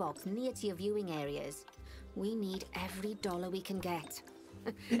donation box near to your viewing areas. We need every dollar we can get.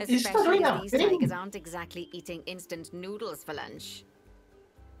 Especially as these tigers aren't exactly eating instant noodles for lunch.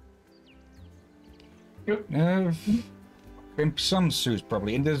 In some zoos,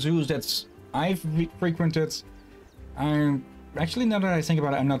 probably. In the zoos that I've frequented, I'm... Actually, now that I think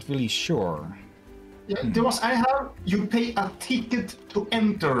about it, I'm not really sure. Yeah, you pay a ticket to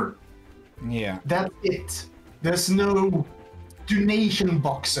enter. Yeah. That's it. There's no donation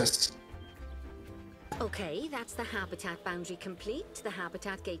boxes. Okay, that's the habitat boundary complete, the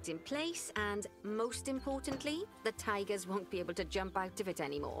habitat gate in place, and most importantly, the tigers won't be able to jump out of it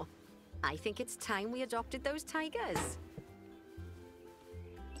anymore. I think it's time we adopted those tigers.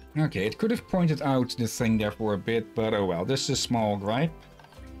 Okay, it could have pointed out the thing there for a bit, but oh well, this is a small gripe.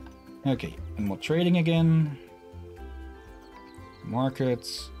 Okay, and more trading again. Market,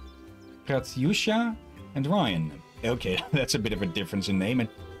 Katyusha and Ryan. Okay, that's a bit of a difference in name.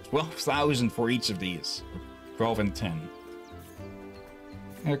 12,000 for each of these. 12 and 10.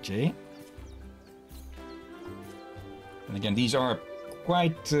 Okay. And again, these are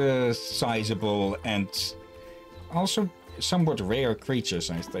quite sizable and also somewhat rare creatures,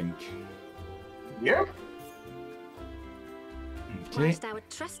 I think. Yep. Okay. Whilst our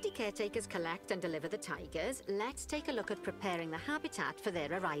trusty caretakers collect and deliver the tigers, let's take a look at preparing the habitat for their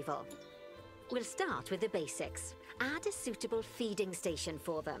arrival. We'll start with the basics. Add a suitable feeding station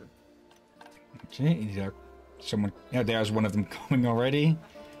for them. Okay, yeah, there's one of them coming already.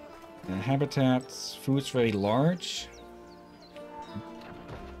 Habitat, food's very large.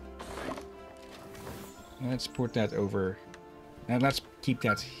 Let's put that over. And let's keep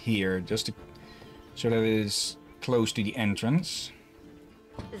that here, just to, so that it is close to the entrance.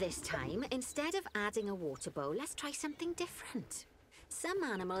 This time, instead of adding a water bowl, let's try something different. Some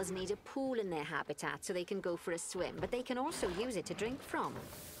animals need a pool in their habitat so they can go for a swim, but they can also use it to drink from.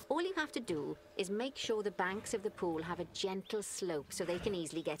 All you have to do is make sure the banks of the pool have a gentle slope so they can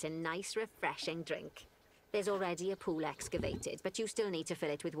easily get a nice, refreshing drink. There's already a pool excavated, but you still need to fill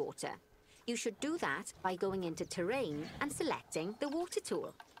it with water. You should do that by going into terrain and selecting the water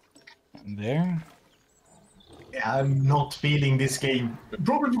tool. And there. Yeah, I'm not feeling this game.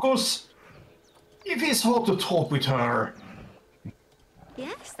 Probably because if it's hard to talk with her.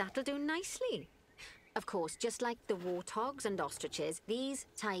 Yes, that'll do nicely. Of course, just like the warthogs and ostriches, these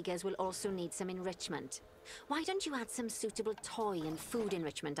tigers will also need some enrichment. Why don't you add some suitable toy and food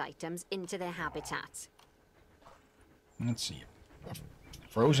enrichment items into their habitat? Let's see.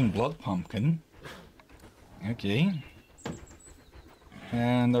 Frozen blood pumpkin. Okay.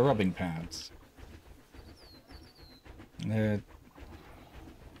 And the rubbing pads.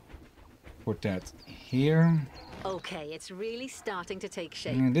 Put that here. Okay, it's really starting to take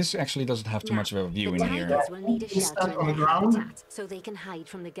shape. This actually doesn't have too much of a view in here. Tigers will need a Is that shelter on in the their ground? habitat, so they can hide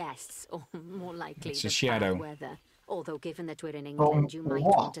from the guests, or more likely It's the a shadow. bad weather. Although, given that we're in England, you might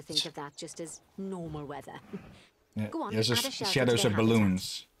want to think of that just as normal weather. Go on, There's add a shelter shadows to of their habitat.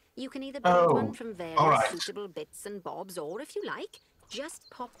 balloons. You can either build Oh, one from various alright. suitable bits and bobs, or if you like, just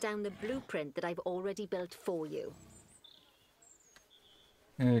pop down the blueprint that I've already built for you.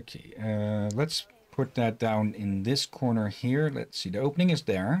 Okay, let's put that down in this corner here. Let's see, the opening is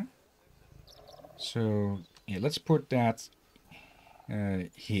there. So, yeah, let's put that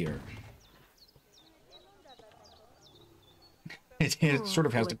here. It sort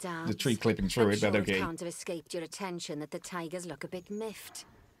of has the tree clipping through it, but okay. It can't have escaped your attention that the tigers look a bit miffed.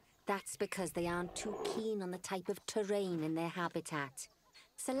 That's because they aren't too keen on the type of terrain in their habitat.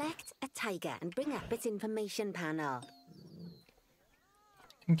 Select a tiger and bring up its information panel.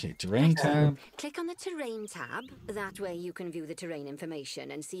 Okay, terrain tab. Click on the terrain tab. That way you can view the terrain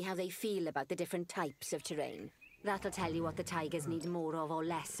information and see how they feel about the different types of terrain. That'll tell you what the tigers need more of or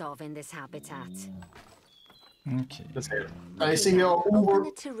less of in this habitat. Okay. I see we are Open over.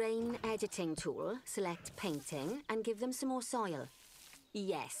 the terrain editing tool, select painting, and give them some more soil.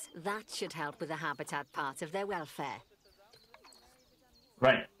 Yes, that should help with the habitat part of their welfare.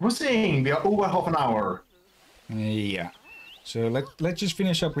 Right. We're saying we are over half an hour. Yeah. So let's just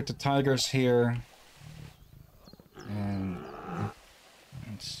finish up with the tigers here. And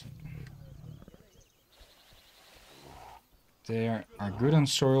let's see. They are good on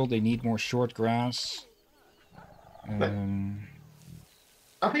soil. They need more short grass. I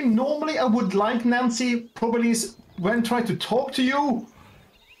think normally I would like Nancy probably is when trying to talk to you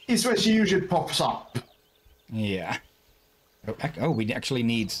is where she usually pops up. Yeah. Oh, we actually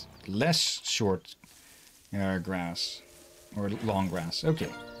need less short grass. Or long grass. Okay.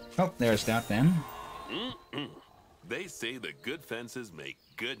 Oh, there's that then. They say that good fences make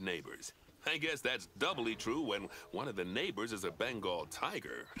good neighbors. I guess that's doubly true when one of the neighbors is a Bengal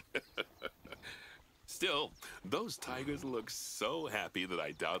tiger. Still, those tigers look so happy that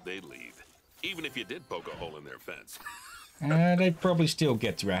I doubt they'd leave. Even if you did poke a hole in their fence. They'd probably still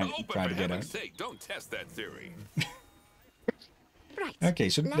get to Oh, but try for to get out. heaven's sake, don't test that theory. Right. Okay,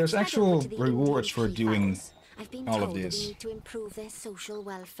 so let's there's head actual over to the rewards Indian for pea doing fowls. I've been all of told that this. we need to improve their social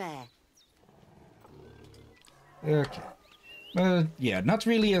welfare. Okay. Yeah, not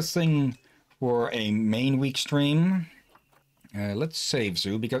really a thing for a main week stream. Let's save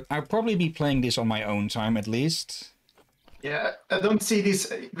Zoo, because I'll probably be playing this on my own time at least. Yeah, I don't see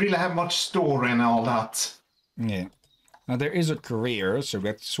this really have much story and all that. Yeah. Now there is a career, so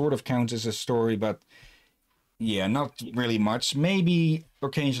that sort of counts as a story, but yeah, not really much. Maybe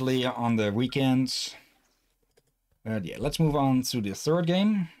occasionally on the weekends. But yeah, let's move on to the third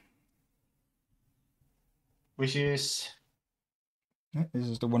game. Which is... This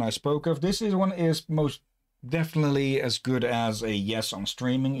is the one I spoke of. This one is most definitely as good as a Yes on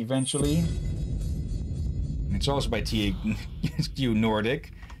streaming eventually. And it's also by THQ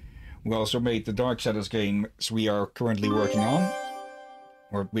Nordic, who also made the Darksiders games we are currently working on,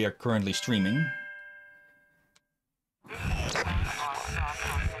 or we are currently streaming.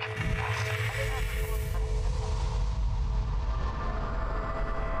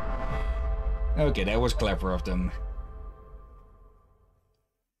 Okay, that was clever of them.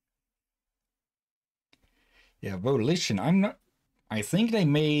 Yeah, Volition. I think they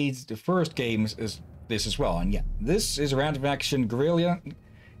made the first games as this as well, and yeah, this is Random Action Guerilla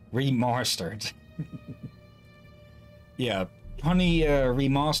ReMarstered. Yeah, punny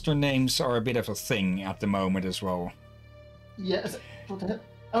remaster names are a bit of a thing at the moment as well. Yes.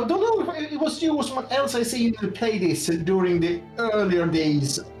 I don't know if it was you or someone else I seen you play this during the earlier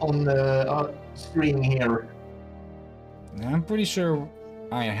days on our stream here. I'm pretty sure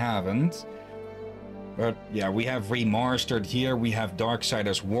I haven't. But yeah, we have Remastered here, we have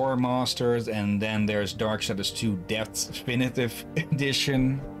Darksiders War Masters, and then there's Darksiders 2 Death's Definitive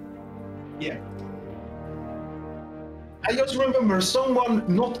Edition. Yeah. I just remember someone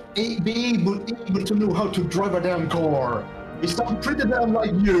not be able to know how to drive a damn car. It sounds pretty damn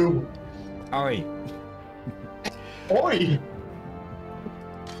like you. Oi. Oi!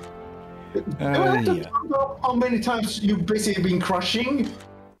 Yeah. How many times you've basically been crushing?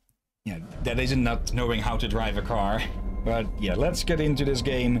 Yeah, that isn't not knowing how to drive a car. But yeah, let's get into this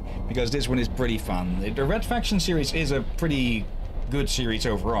game, because this one is pretty fun. The Red Faction series is a pretty good series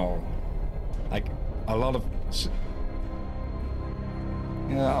overall. Like, a lot of...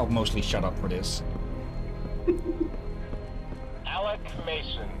 Yeah, I'll mostly shut up for this. Alec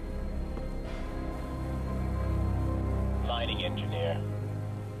Mason. Mining engineer.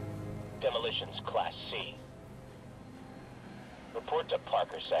 Demolitions Class C. Report to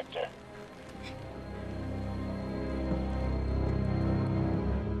Parker Sector.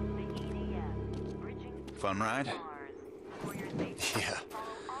 Fun ride? Yeah,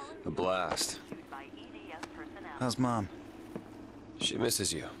 a blast. How's Mom? She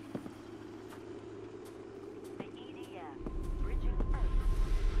misses you.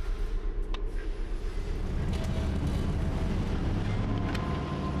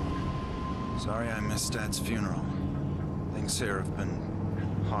 Sorry I missed Dad's funeral. Things here have been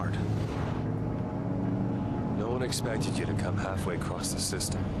hard. No one expected you to come halfway across the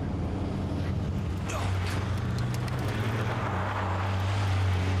system.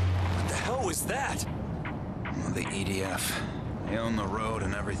 What the hell was that? Well, the EDF. They own the road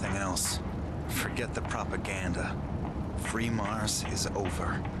and everything else. Forget the propaganda. Free Mars is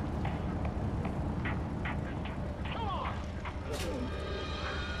over.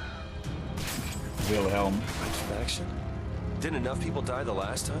 Wilhelm. Red Faction? Didn't enough people die the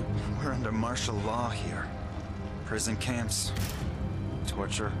last time? We're under martial law here. Prison camps,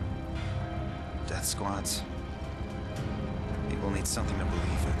 torture, death squads. People need something to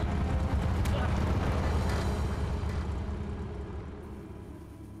believe in.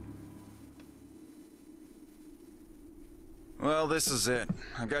 Well, this is it.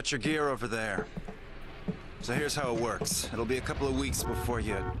 I got your gear over there. So here's how it works. It'll be a couple of weeks before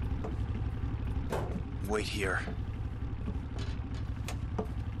you... wait here.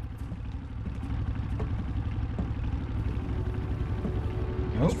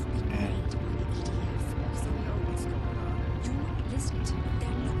 Oh.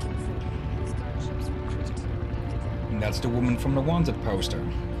 And that's the woman from the Wanted poster.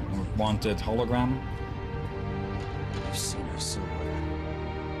 Or Wanted hologram. I've seen her somewhere.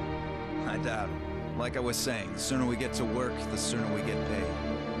 I doubt it. Like I was saying, the sooner we get to work, the sooner we get paid.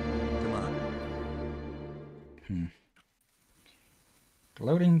 Come on.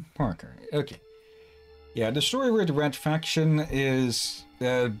 Loading Parker. Okay. Yeah, the story with the Red Faction is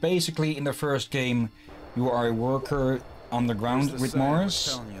basically in the first game you are a worker on the ground with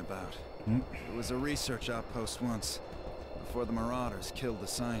Mars. Telling you about. It was a research outpost once, before the Marauders killed the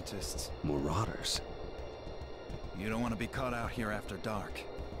scientists. Marauders? You don't want to be caught out here after dark,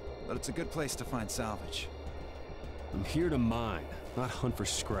 but it's a good place to find salvage. I'm here to mine, not hunt for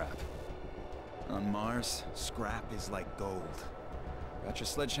scrap. On Mars, scrap is like gold. Got your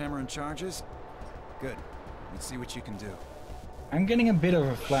sledgehammer and charges? Good. Let's see what you can do. I'm getting a bit of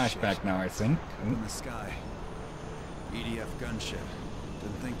a flashback now, I think. In the sky. EDF gunship.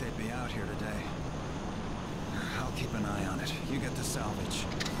 Didn't think they'd be out here today. I'll keep an eye on it. You get the salvage.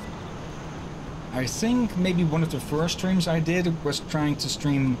 I think maybe one of the first streams I did was trying to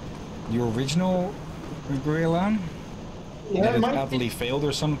stream the original Guerilla. Yeah, and it utterly failed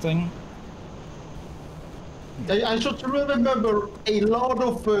or something. I just remember a lot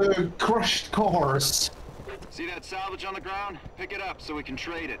of crushed cars. See that salvage on the ground? Pick it up so we can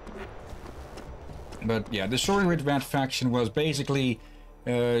trade it. But yeah, the story with Red Faction was basically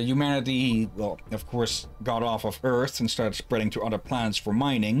humanity, well, of course, got off of Earth and started spreading to other planets for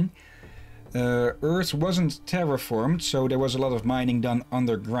mining. Earth wasn't terraformed, so there was a lot of mining done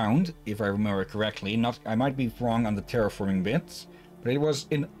underground, if I remember correctly. I might be wrong on the terraforming bit, but it was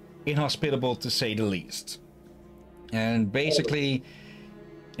inhospitable to say the least. And basically,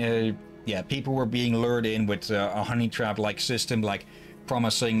 yeah, people were being lured in with a honey trap-like system, like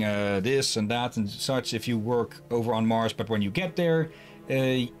promising this and that and such if you work over on Mars. But when you get there,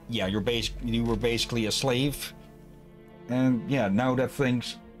 yeah, you were basically a slave. And yeah, now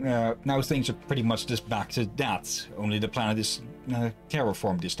things are pretty much just back to that. Only the planet is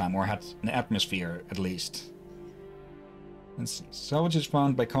terraformed this time, or had an atmosphere at least. Let's see. Salvage is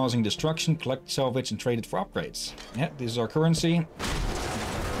found by causing destruction, collect salvage and trade it for upgrades. Yeah, this is our currency.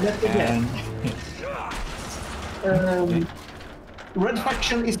 And Red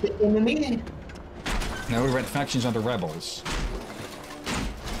Faction is the enemy? No, Red Factions are the rebels.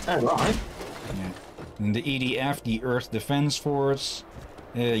 Oh, right. Yeah. And the EDF, the Earth Defense Force,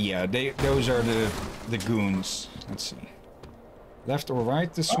 yeah, those are the goons. Let's see. Left or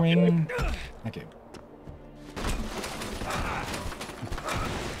right to swing? Okay.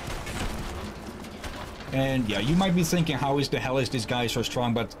 And yeah, you might be thinking, how is the hell is this guy so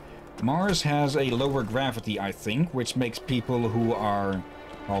strong? But Mars has a lower gravity, I think, which makes people who are,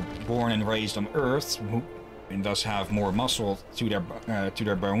 well, born and raised on Earth, and thus have more muscle to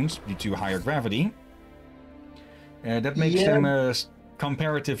their bones due to higher gravity. That makes them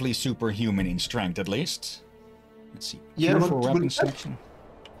comparatively superhuman in strength, at least. Let's see. Yeah, for weapon selection.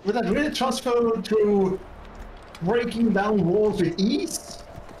 Would that really transfer to breaking down walls with ease?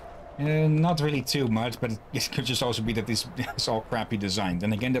 Not really too much, but it could just also be that this is all crappy designed.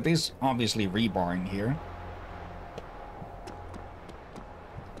 And again, that is obviously rebarring here.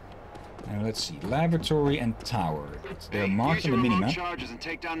 Now let's see, laboratory and tower. They're marked on the minimap. Charges and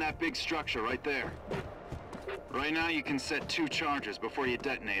take down that big structure right there. Right now, you can set 2 charges before you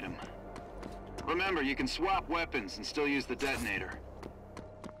detonate them. Remember, you can swap weapons and still use the detonator.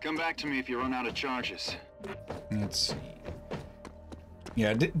 Come back to me if you run out of charges. Let's see.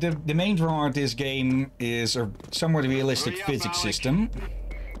 Yeah, the main draw of this game is a somewhat realistic physics system.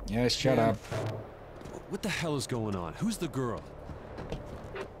 Yes, shut up. What the hell is going on? Who's the girl?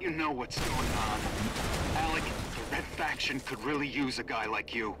 You know what's going on. Alec, the Red Faction could really use a guy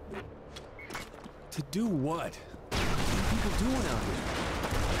like you. To do what? What are people doing out here?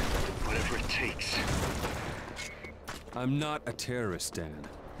 Whatever it takes. I'm not a terrorist, Dan.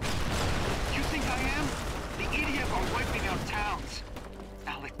 You think I am? The EDF are wiping out towns.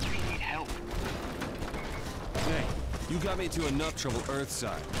 Alec, we need help. Hey, you got me into enough trouble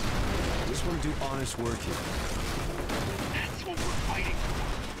Earthside. I just want to do honest work here. That's what we're fighting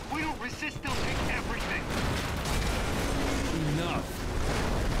for. We don't resist, they'll take everything. Enough.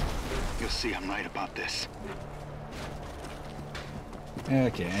 You'll see I'm right about this.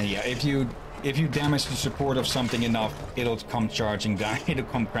 Okay, yeah, if you damage the support of something enough, it'll come charging down, it'll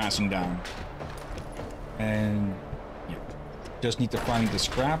come crashing down. And yeah, just need to find the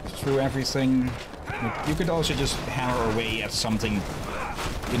scrap through everything. You could also just hammer away at something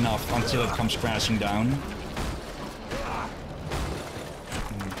enough until it comes crashing down.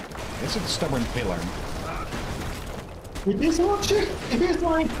 It's a stubborn pillar. It is not shit. It is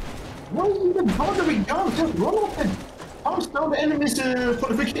like, why even bothering guns? Just run up and bounce down the enemy's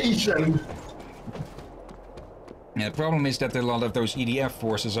fortification. Yeah, the problem is that a lot of those EDF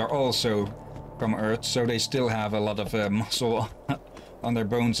forces are also from Earth, so they still have a lot of muscle on their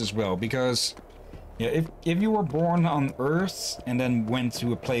bones as well. Because yeah, if you were born on Earth and then went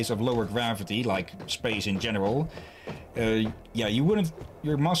to a place of lower gravity, like space in general, yeah,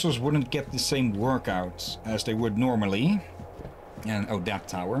 your muscles wouldn't get the same workout as they would normally. And oh, that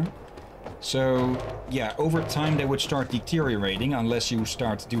tower. So yeah, over time they would start deteriorating unless you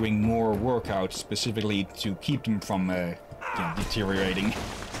start doing more workouts specifically to keep them from deteriorating.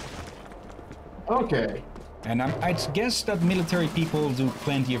 Okay. And I'd guess that military people do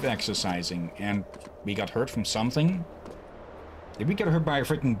plenty of exercising, and we got hurt from something. Did we get hurt by a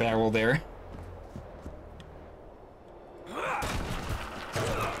freaking barrel there?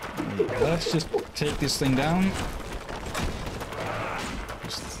 Let's just take this thing down.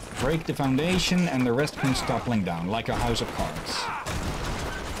 Just break the foundation and the rest can toppling down, like a house of cards.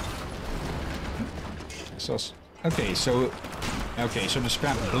 Okay, so the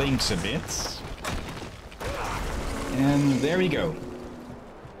scrap blinks a bit. And there we go.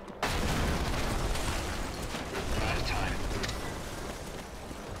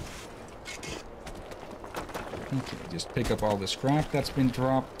 Okay, just pick up all the scrap that's been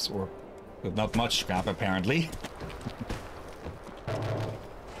dropped, or well, not much scrap apparently.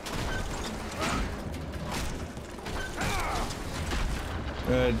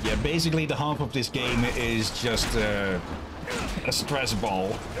 Yeah, basically the half of this game is just a stress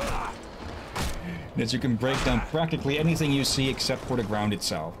ball. That you can break down practically anything you see except for the ground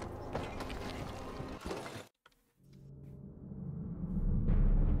itself.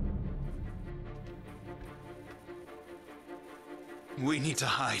 We need to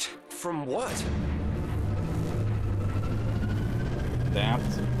hide. From what? That.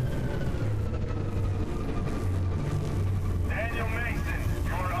 Daniel Mason,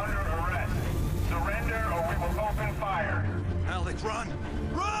 you are under arrest. Surrender or we will open fire. Alec, run!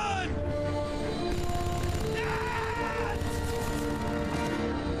 Run!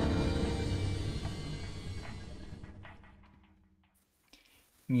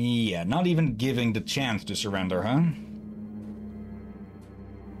 Yeah, not even giving the chance to surrender, huh?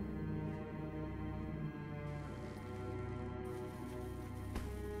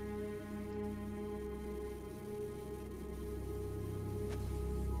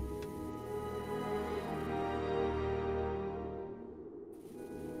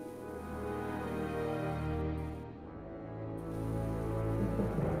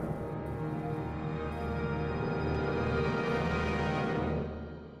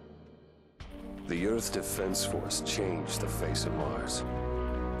 The Earth's Defense Force changed the face of Mars.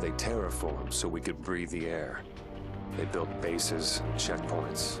 They terraformed so we could breathe the air. They built bases,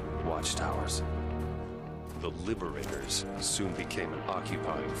 checkpoints, watchtowers. The Liberators soon became an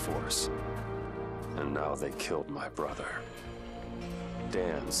occupying force. And now they killed my brother.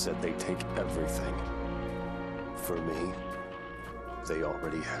 Dan said they'd take everything. For me, they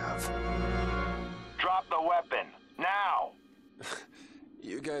already have. Drop the weapon, now!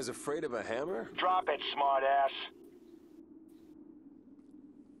 You guys afraid of a hammer? Drop it, smartass.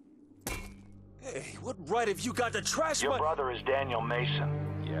 Hey, what right have you got to trash Your brother is Daniel Mason.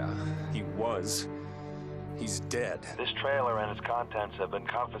 Yeah, he was. He's dead. This trailer and its contents have been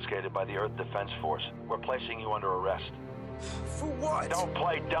confiscated by the Earth Defense Force. We're placing you under arrest. For what? Don't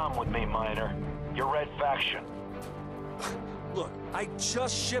play dumb with me, Miner. You're Red Faction. Look, I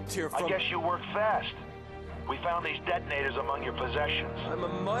just shipped here from... I guess you work fast. We found these detonators among your possessions. I'm a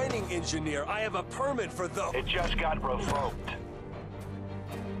mining engineer. I have a permit for those. It just got revoked.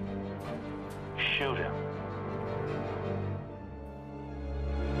 Shoot him.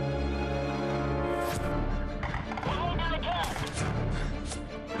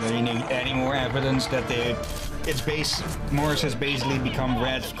 Do you need any more evidence that Mars has basically become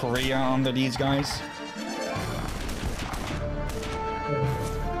Red Korea under these guys?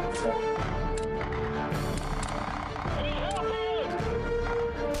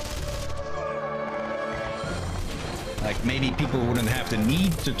 Like, maybe people wouldn't have the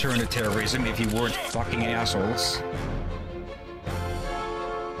need to turn to terrorism if you weren't fucking assholes.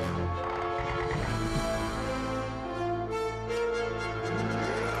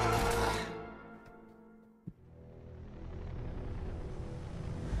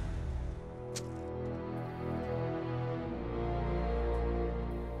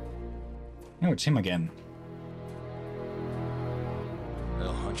 No, it's him again.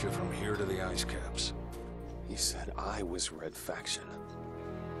 They'll hunt you from here to the ice caps. He said I was Red Faction.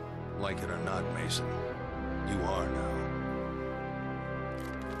 Like it or not, Mason, you are now.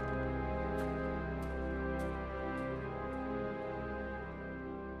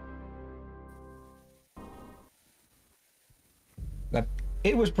 That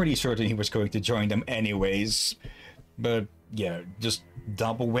it was pretty certain he was going to join them anyways, but yeah, just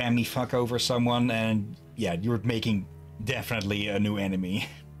double whammy fuck over someone and yeah, you're making definitely a new enemy.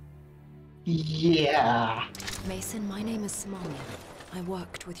 Yeah. Mason, my name is Somalia. I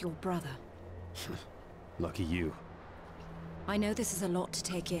worked with your brother. Lucky you. I know this is a lot to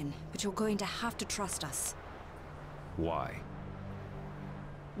take in, but you're going to have to trust us. Why?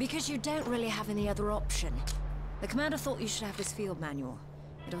 Because you don't really have any other option. The commander thought you should have his field manual.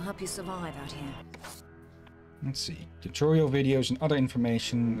 It'll help you survive out here. Let's see. Tutorial videos and other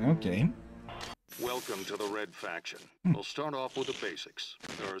information. Okay. Welcome to the Red Faction. We'll start off with the basics.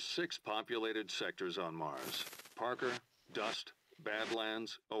 There are 6 populated sectors on Mars. Parker, Dust,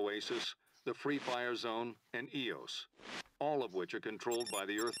 Badlands, Oasis, the Free Fire Zone, and Eos. All of which are controlled by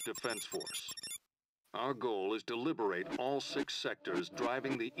the Earth Defense Force. Our goal is to liberate all 6 sectors,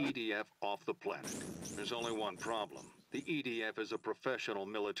 driving the EDF off the planet. There's only one problem. The EDF is a professional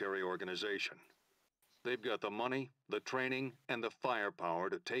military organization. They've got the money, the training, and the firepower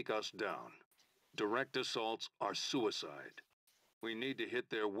to take us down. Direct assaults are suicide. We need to hit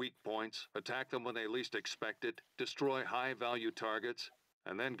their weak points, attack them when they least expect it, destroy high-value targets,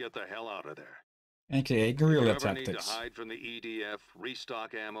 and then get the hell out of there. AKA guerrilla If you ever need tactics. to hide from the EDF,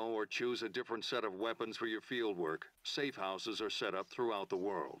 restock ammo, or choose a different set of weapons for your field work, safe houses are set up throughout the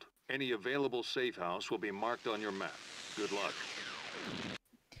world. Any available safe house will be marked on your map. Good luck.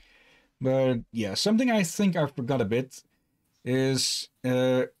 But yeah, something I think I forgot a bit is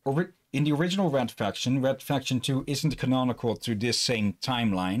in the original Red Faction 2 isn't canonical to this same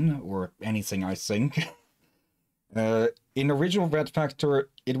timeline or anything, I think. In the original Red Factor,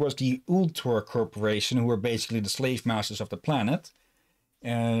 it was the Ultor Corporation who were basically the slave masters of the planet.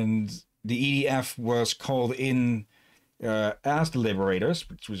 And the EDF was called in as the Liberators,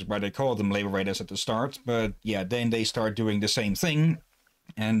 which was why they called them Liberators at the start. But yeah, then they start doing the same thing.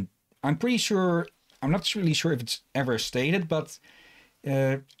 And I'm pretty sure, I'm not really sure if it's ever stated, but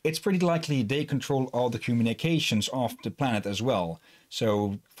it's pretty likely they control all the communications off the planet as well.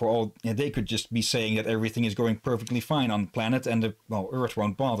 So for all, they could just be saying that everything is going perfectly fine on the planet, and well, Earth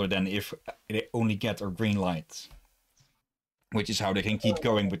won't bother then if they only get a green light. Which is how they can keep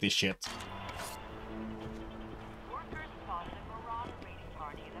going with this shit.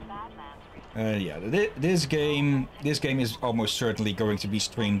 Yeah, this game is almost certainly going to be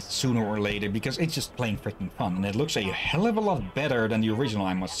streamed sooner or later because it's just plain freaking fun, and it looks a hell of a lot better than the original,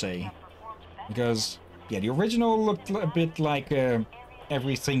 I must say. Because yeah, the original looked a bit like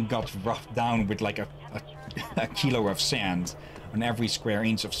everything got roughed down with like a kilo of sand on every square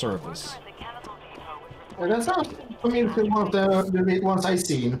inch of surface. That sounds familiar to one of the ones I've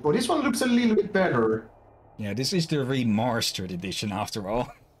seen, but this one looks a little bit better. Yeah, this is the remastered edition after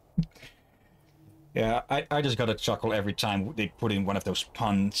all. Yeah, I just gotta chuckle every time they put in one of those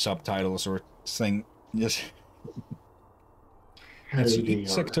pun subtitles or thing. Yes. Let's see, each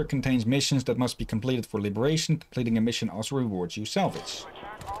sector contains missions that must be completed for liberation. Completing a mission also rewards you salvage.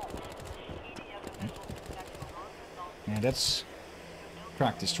 Yeah, that's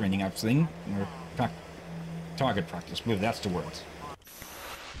practice training, I think. Or target practice, believe that's the word.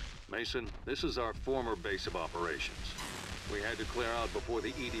 Mason, this is our former base of operations. We had to clear out before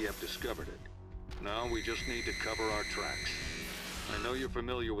the EDF discovered it. Now we just need to cover our tracks. I know you're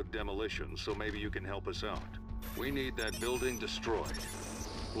familiar with demolition, so maybe you can help us out. We need that building destroyed.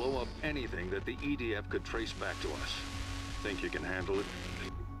 Blow up anything that the EDF could trace back to us. Think you can handle it?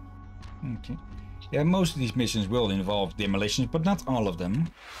 Okay. Yeah, most of these missions will involve demolitions, but not all of them.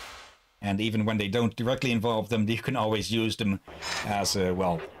 And even when they don't directly involve them, you can always use them as,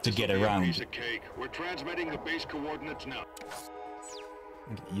 well, to get around. Piece of cake. We're transmitting the base coordinates now.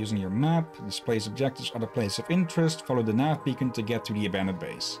 Okay, using your map, displays objectives, other places of interest, follow the nav beacon to get to the abandoned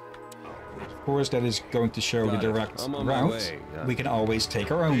base. Of course, that is going to show the direct route. We can always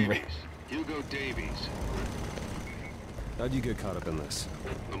take our own route. Hugo Davies. How'd you get caught up in this?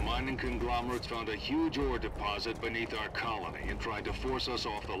 The mining conglomerates found a huge ore deposit beneath our colony and tried to force us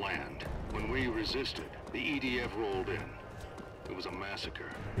off the land. When we resisted, the EDF rolled in. It was a massacre.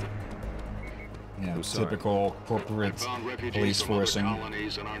 Yeah, typical corporate police forcing.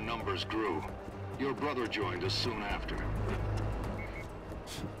 Colonies and our numbers grew. Your brother joined us soon after.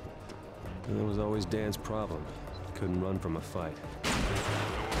 That was always Dan's problem. Couldn't run from a fight. Like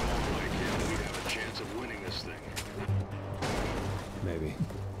him, we'd have a chance of winning this thing. Maybe.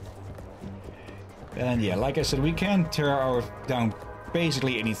 And yeah, like I said, we can tear down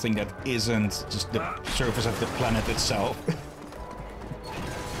basically anything that isn't just the surface of the planet itself.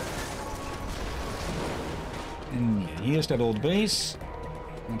 And yeah, here's that old base.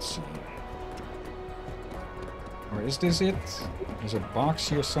 Let's see. Or is this it? There's a box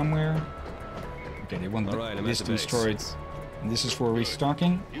here somewhere. Okay, they want this destroyed. And this is for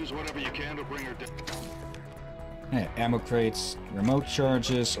restocking. Use whatever you can to bring her down. Yeah, ammo crates, remote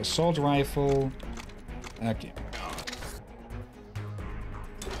charges, assault rifle. Okay.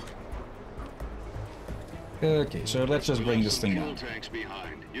 Okay, so let's just bring this thing down. Tanks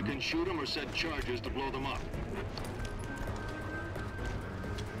behind. You can shoot them or set charges to blow them up.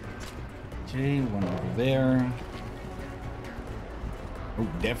 Okay, one over there. Oh,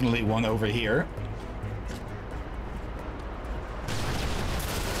 definitely one over here.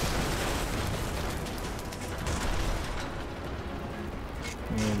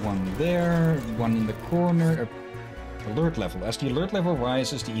 One there, one in the corner. Alert level. As the alert level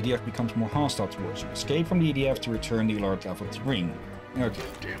rises, the EDF becomes more hostile towards you. Escape from the EDF to return the alert level 3. Okay.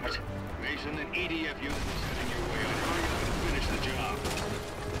 Damn it. Mason, an EDF unit is heading your way. I hurry up and finish the job.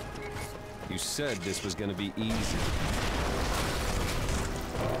 You said this was gonna be easy.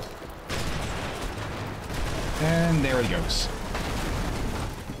 And there it goes.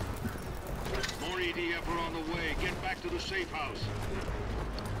 More EDF are on the way. Get back to the safe house.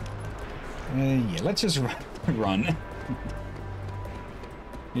 Yeah, let's just run.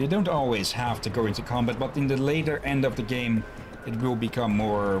 You don't always have to go into combat, but in the later end of the game, it will become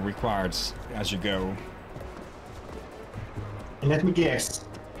more required as you go. Let me guess.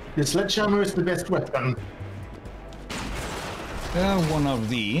 The sledgehammer is the best weapon. One of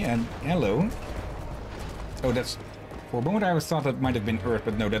the, and hello. Oh, that's... For a moment I thought that might have been Earth,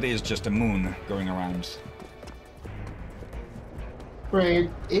 but no, that is just a moon going around. Wait,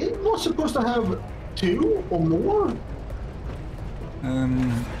 it was supposed to have 2 or more?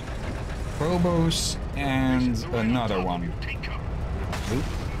 Phobos and another one. Oop.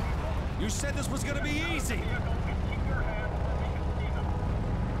 You said this was gonna be easy!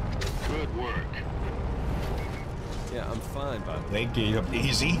 Good work. Yeah, I'm fine, but They gave up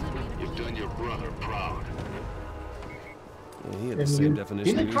easy. You've done your brother proud. yeah, he had the same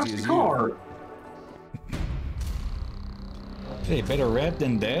definition of easy as you. Okay, better red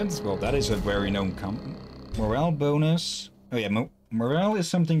than dead. Well, that is a very known morale bonus. Oh yeah, morale is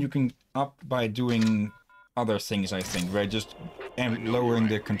something you can up by doing other things, I think, right? Just lowering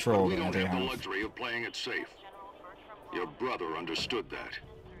the control we that don't they have the have. luxury of playing it safe. Your brother understood that.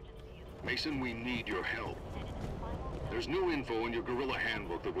 Mason, we need your help. There's new info in your Guerilla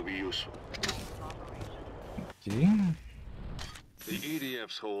handbook that will be useful. Okay. The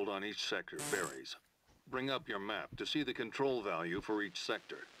EDF's hold on each sector varies. bring up your map to see the control value for each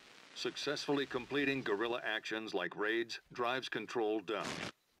sector. Successfully completing guerrilla actions like raids drives control down.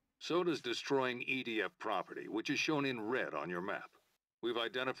 So does destroying EDF property, which is shown in red on your map. We've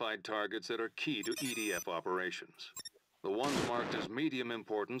identified targets that are key to EDF operations. The ones marked as medium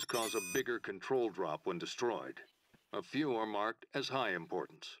importance cause a bigger control drop when destroyed. A few are marked as high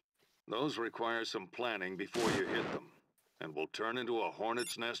importance. Those require some planning before you hit them, and will turn into a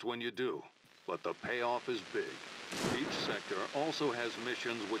hornet's nest when you do. But the payoff is big. Each sector also has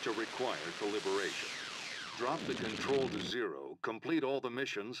missions which are required for liberation. Drop the control to 0, complete all the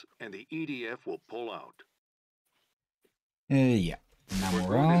missions, and the EDF will pull out. Yeah. Now We're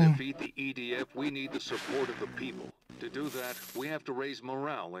going to defeat the EDF, we need the support of the people. To do that, we have to raise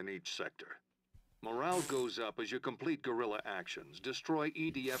morale in each sector. Morale goes up as you complete guerrilla actions, destroy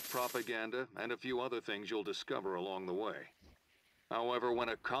EDF propaganda, and a few other things you'll discover along the way. However, when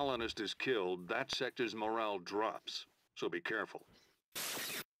a colonist is killed, that sector's morale drops, so be careful.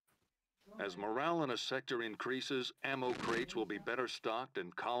 As morale in a sector increases, ammo crates will be better stocked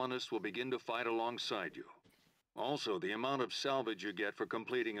and colonists will begin to fight alongside you. Also, the amount of salvage you get for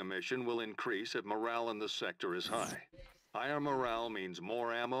completing a mission will increase if morale in the sector is high. Higher morale means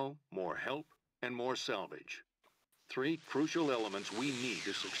more ammo, more help, and more salvage. 3 crucial elements we need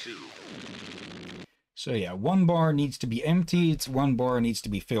to succeed. So yeah, 1 bar needs to be emptied, 1 bar needs to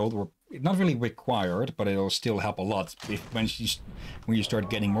be filled. Or not really required, but it'll still help a lot when you start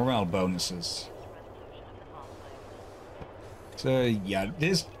getting morale bonuses. So yeah,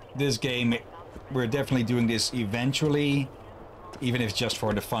 this game, we're definitely doing this eventually, even if it's just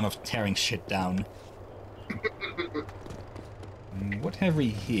for the fun of tearing shit down. What have we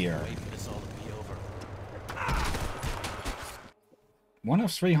here? 1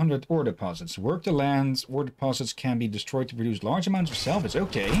 of 300 ore deposits. Work the lands. Ore deposits can be destroyed to produce large amounts of salvage.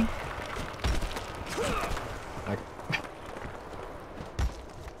 Okay. Like,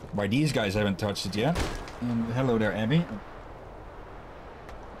 why these guys haven't touched it yet. Hello there, Abby.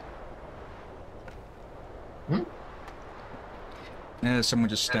 Someone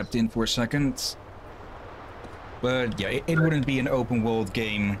just stepped in for a second. But yeah, it wouldn't be an open world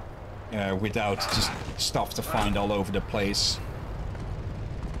game without just stuff to find all over the place.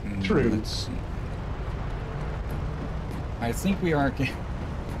 True. Let's see. I think we are...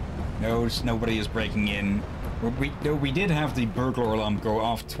 No, nobody is breaking in. We did have the burglar alarm go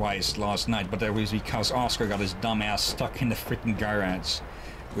off twice last night, but that was because Oscar got his dumb ass stuck in the freaking garage,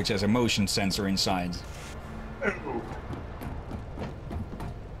 which has a motion sensor inside. Oh.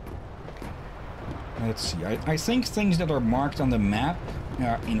 Let's see. I think things that are marked on the map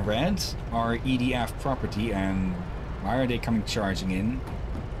in red are EDF property, and why are they coming charging in?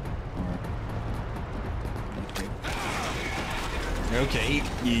 Okay,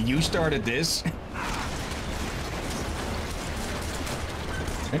 you started this.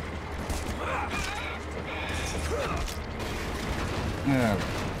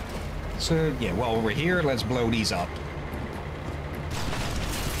 So, yeah, while we're here, let's blow these up.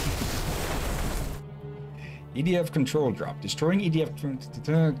 EDF control drop. Destroying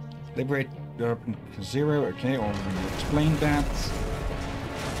EDF... Liberate... 0. Okay, already explained that.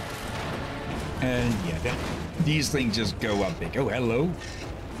 And yeah, these things just go up big. Oh, hello.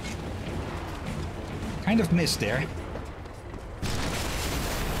 Kind of missed there.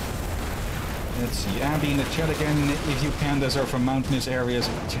 Let's see, Abby in the chat again. If you pandas are from mountainous areas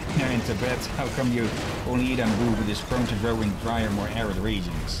in Tibet, how come you only eat on food that is prone to grow in drier, more arid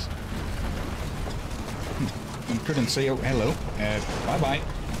regions? You couldn't say, oh, hello. Bye-bye.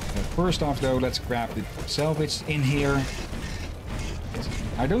 First off, though, let's grab the salvage in here.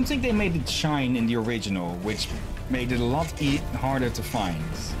 I don't think they made it shine in the original, which made it a lot harder to find.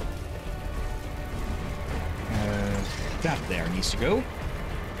 That there needs to go.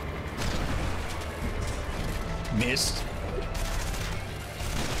 Missed.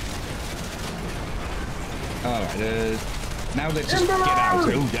 Alright, now let's just get out.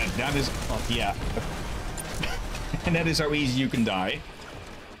 Oh, that is... Oh, yeah. And that is how easy you can die.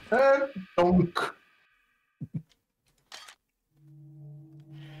 Donk.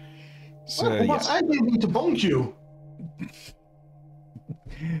 So, but I didn't need to bonk you.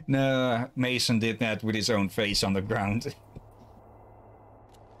 No, Mason did that with his own face on the ground.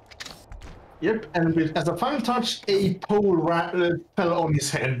 Yep, and as a final touch, a pole fell on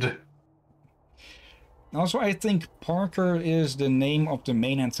his head. Also, I think Parker is the name of the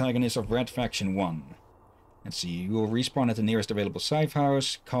main antagonist of Red Faction 1. Let's see, you will respawn at the nearest available safe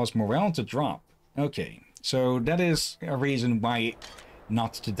house, cause morale to drop. Okay, so that is a reason why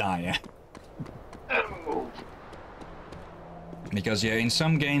not to die. Because yeah, in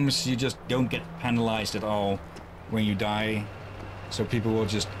some games you just don't get penalized at all when you die, so people will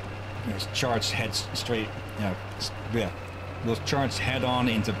just charge heads straight. Will charge head on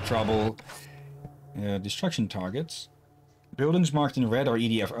into trouble. Destruction targets. Buildings marked in red are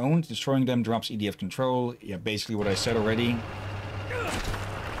EDF owned. Destroying them drops EDF control. Yeah, basically what I said already.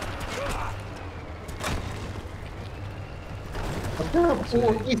 What kind of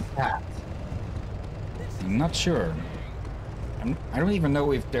ore is that? I'm not sure. I don't even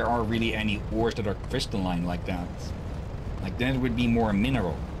know if there are really any ores that are crystalline like that. Like, then it would be more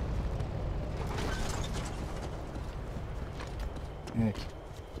mineral. Okay.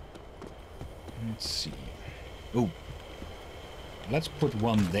 Let's see. Oh. Let's put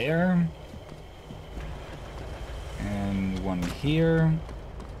one there. And one here.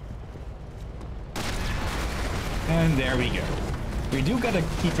 And there we go. We do gotta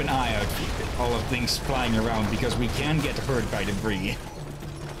keep an eye out for all of things flying around because we can get hurt by debris.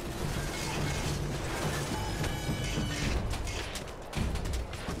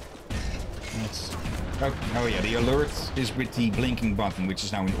 Oh yeah, the alert is with the blinking button, which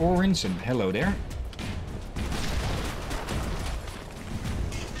is now in orange, and hello there.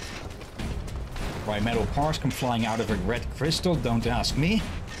 Why metal parts come flying out of a red crystal, don't ask me.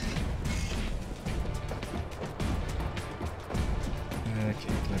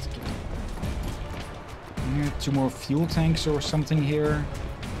 Okay, let's get... two more fuel tanks or something here.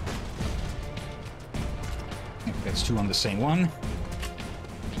 That's two on the same one.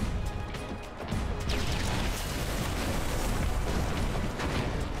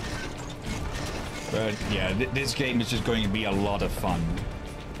 But yeah, this game is just going to be a lot of fun.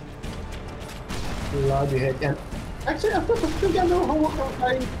 Bloody heck. And actually, I think I know how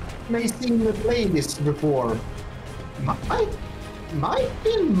I may seem to play this before. Might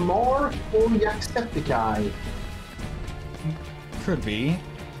be Mark or Jacksepticeye. Could be.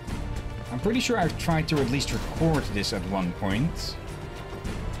 I'm pretty sure I've tried to at least record this at one point.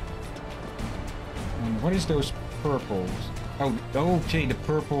 And what is those purples? Oh, okay, the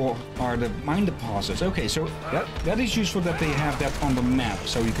purple are the mine deposits. Okay, so that is useful that they have that on the map,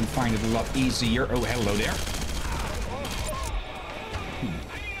 so you can find it a lot easier. Oh, hello there.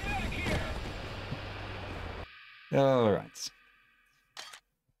 Alright.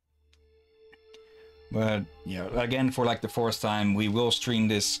 But, yeah, again, for like the fourth time, we will stream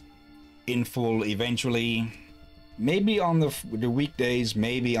this in full eventually. Maybe on the weekdays,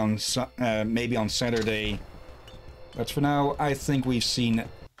 maybe on Saturday. But for now, I think we've seen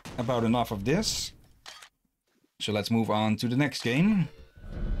about enough of this. So let's move on to the next game.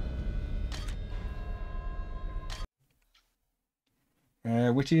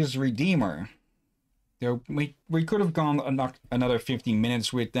 Which is Redeemer. So we could have gone another 15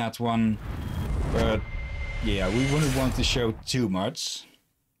 minutes with that one. But yeah, we wouldn't want to show too much.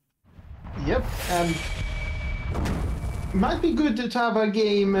 Yep, and might be good to have a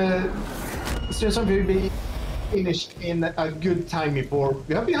game so something be finished in a good time before.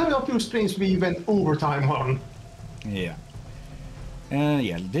 We have been having a few streams we went overtime on. Yeah.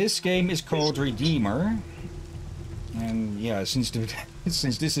 Yeah, this game is called Redeemer. And yeah, since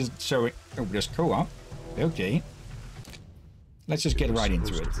this is showing... Oh, there's co-op. Okay. Let's just get right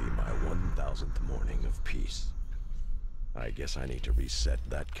into it. It was supposed to be my 1000th morning of peace. I guess I need to reset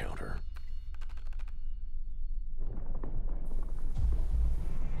that counter.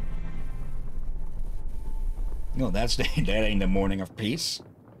 No, that ain't the morning of peace.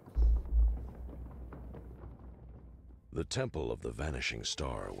 The Temple of the Vanishing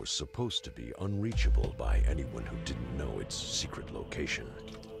Star was supposed to be unreachable by anyone who didn't know its secret location.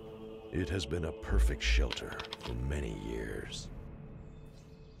 It has been a perfect shelter for many years.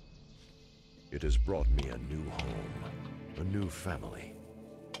 It has brought me a new home, a new family,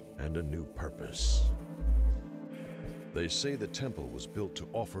 and a new purpose. They say the temple was built to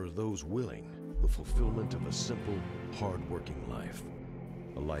offer those willing the fulfillment of a simple, hard-working life.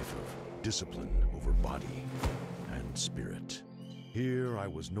 A life of discipline over body and spirit. Here I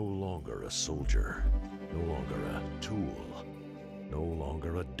was no longer a soldier, no longer a tool, no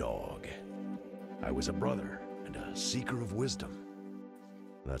longer a dog. I was a brother and a seeker of wisdom.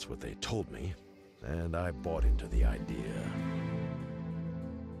 That's what they told me, and I bought into the idea.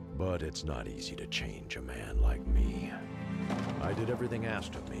 But it's not easy to change a man like me. I did everything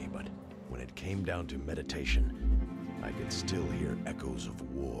asked of me, but when it came down to meditation, I could still hear echoes of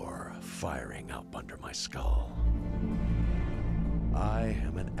war firing up under my skull. I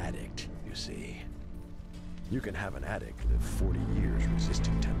am an addict, you see. You can have an addict live 40 years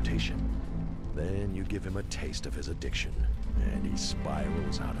resisting temptation. Then you give him a taste of his addiction, and he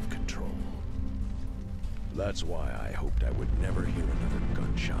spirals out of control. That's why I hoped I would never hear another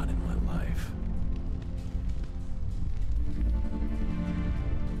gunshot in my life.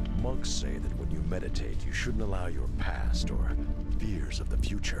 Monks say that when you meditate, you shouldn't allow your past or fears of the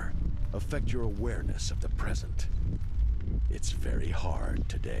future affect your awareness of the present. It's very hard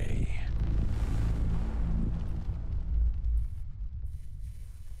today.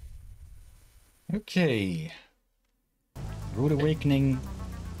 Okay. Rude Awakening.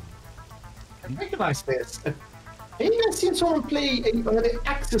 I recognize this. I even seen someone play the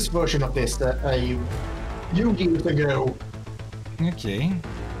Access version of this a few years ago. Okay.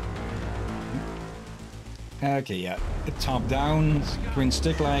 Okay, yeah. Top down, twin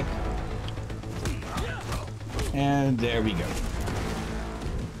stick like. And there we go.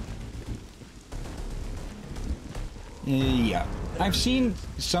 Yeah. I've seen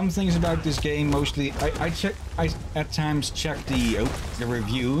some things about this game. Mostly, I at times check the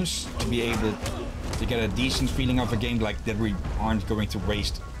reviews to be able to get a decent feeling of a game, like that we aren't going to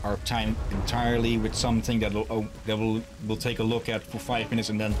waste our time entirely with something that we'll take a look at for 5 minutes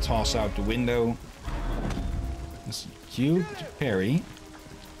and then toss out the window. It's cute parry.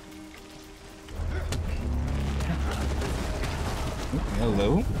 Oh,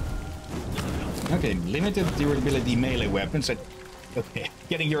 hello. Okay, limited durability melee weapons. Okay,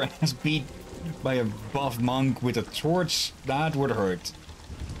 getting your ass beat by a buff monk with a torch, that would hurt.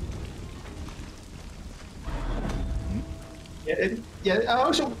 Yeah, I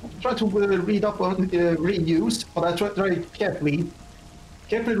also try to read up on reuse, but I try carefully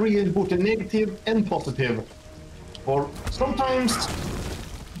read both the negative and positive. Or sometimes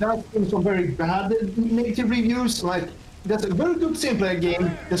there have been some very bad negative reviews, like that's a very good single-player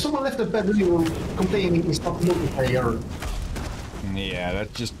game. There's someone left a bad review complaining it's not multiplayer. Yeah,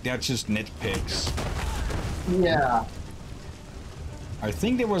 that's just nitpicks. Yeah. I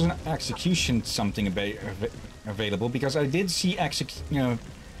think there was an execution something available, because I did see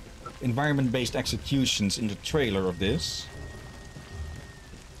environment-based executions in the trailer of this.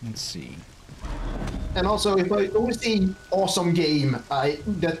 Let's see. And also, if I only see awesome game,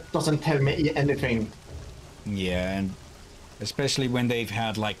 that doesn't tell me anything. Yeah, and especially when they've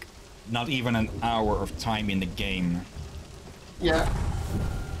had like not even an hour of time in the game. Yeah.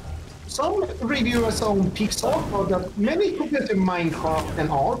 Some reviewers on Pixar thought that many compared to Minecraft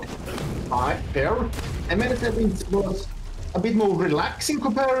and Ark, fair, and many said it was a bit more relaxing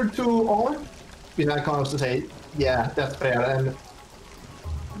compared to Ark, which I can also say, yeah, that's fair. And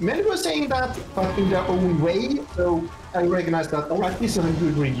many were saying that, but in their own way, so I recognize that, alright, this is a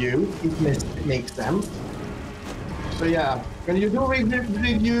good review, it makes sense. So yeah, when you do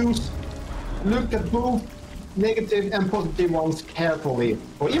reviews, look at both negative and positive ones carefully.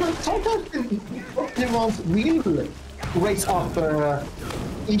 Or even sometimes the positive ones will raise up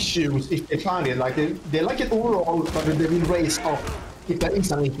issues if they find it. Like they like it overall, but they will raise up if there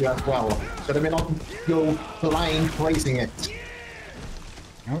is an issue as well. So they may not go blind praising it.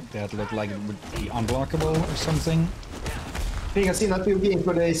 Oh, that looked like it would be unblockable or something. I think I've seen a few games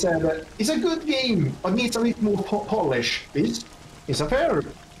where they said it's a good game, but needs a little more polish. This is a fair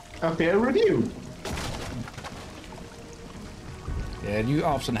review. Yeah, you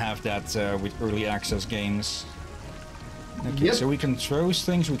often have that with early access games. Okay, yep. So we can throw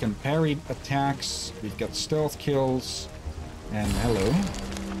things, we can parry attacks, we've got stealth kills, and hello.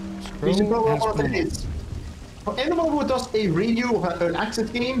 For anyone who does a review of an early access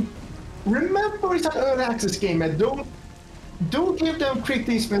game, remember it's an early access game, and don't give them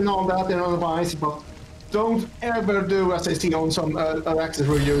criticism and all that and advice, but don't ever do as I see on some early access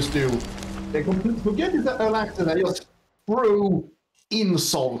reviews do. They forget it's early access and just throw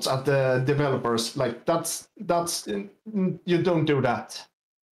insults at the developers. Like that's you don't do that.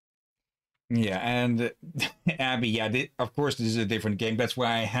 Yeah, and Abby, yeah, of course this is a different game. That's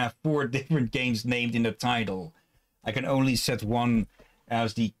why I have 4 different games named in the title. I can only set one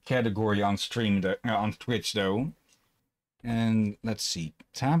as the category on stream, on Twitch though. And let's see,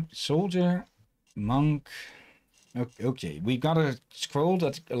 tab, soldier, monk. Okay, we got a scroll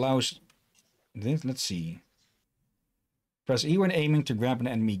that allows this. Let's see. Press E when aiming to grab an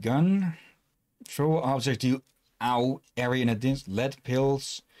enemy gun. Throw object to area in a distance. Lead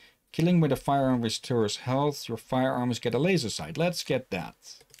pills. Killing with a firearm restores health. Your firearms get a laser sight. Let's get that.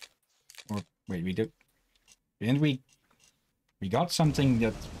 Or wait, we did. And we got something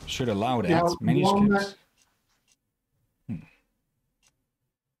that should allow that. Yeah, manuscripts.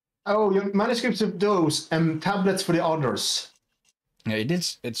 Oh, your manuscripts of those and tablets for the others. Yeah,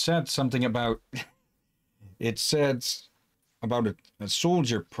 it said something about. It said about a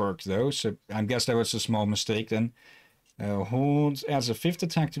soldier perk though, so I guess that was a small mistake then. Hold adds a 5th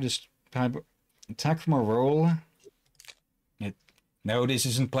attack to this type. Attack from a roll. No, this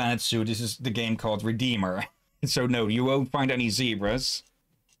isn't Planet Zoo. This is the game called Redeemer. So no, you won't find any zebras.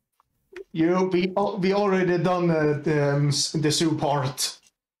 We already done the zoo part.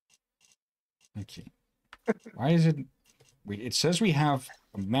 Okay. Why is it... It says we have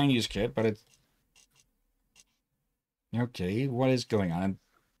a manuscript, but it... Okay, what is going on?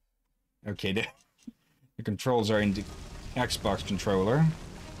 Okay, the controls are in the Xbox controller.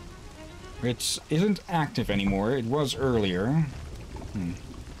 Which isn't active anymore. It was earlier.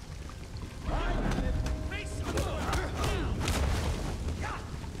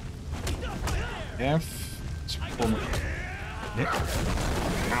 F.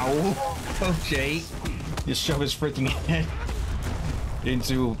 Ow. Okay. Just shove his freaking head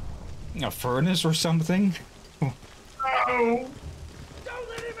into a furnace or something. Oh. Don't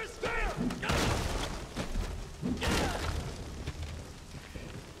let him escape!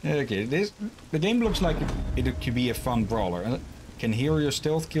 Okay, the game looks like it could be a fun brawler. Can hear your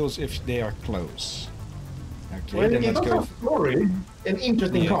stealth kills if they are close. Okay, well, then let's go. Story, an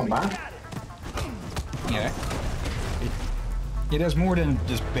interesting combat. Yeah. It has more than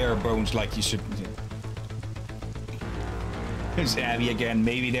just bare bones like you should. It's heavy again.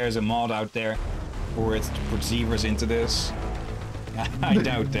 Maybe there's a mod out there for it to put zebras into this. I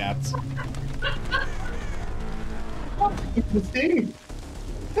doubt that. Interesting.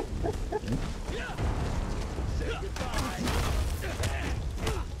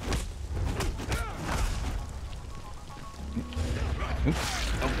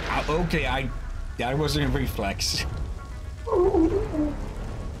 Okay, that wasn't a reflex.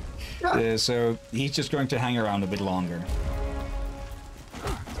 So he's just going to hang around a bit longer.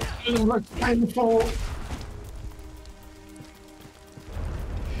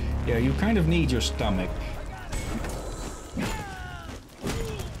 Yeah, you kind of need your stomach.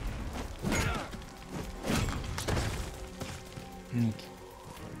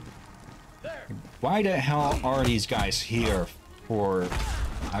 Why the hell are these guys here for...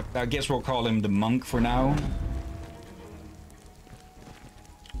 I guess we'll call him the monk for now.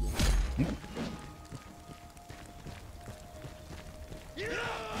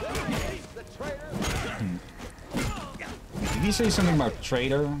 Did he say something about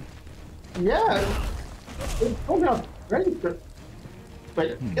traitor? Yeah. It's not traitor.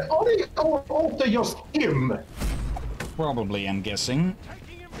 But are they all after just him? Probably, I'm guessing.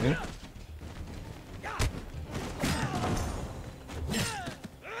 Yeah.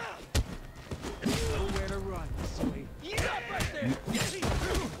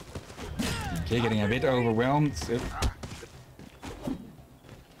 Okay, getting a bit overwhelmed.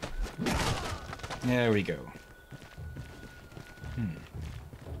 There we go.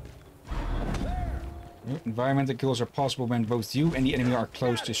 Environmental kills are possible when both you and the enemy are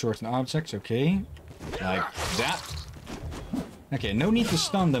close to certain objects. Okay. Like that. Okay, no need to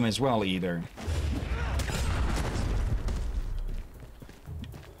stun them as well either.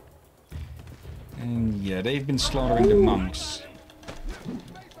 And yeah, they've been slaughtering the monks.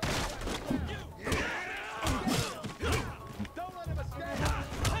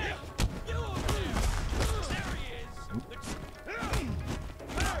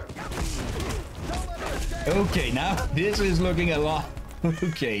 Okay, now this is looking a lot.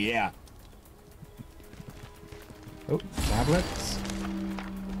 Okay, yeah. Oh, tablets.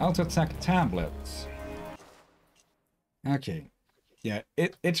 Auto attack tablets. Okay. Yeah,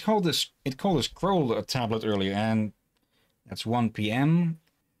 it called a scroll tablet earlier, and that's 1 PM.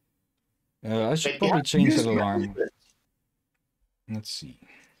 I should probably change that alarm. Let's see.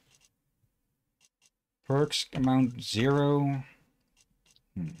 Perks amount 0.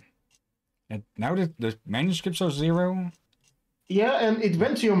 And now that the manuscripts are 0. Yeah, and it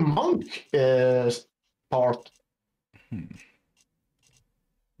went to your monk part.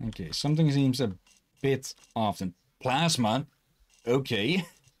 Okay, something seems a bit off. Plasma. Okay.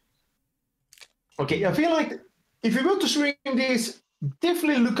 Okay, I feel like if you go to stream this,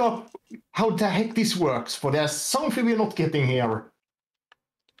 definitely look up how the heck this works, for there's something we're not getting here.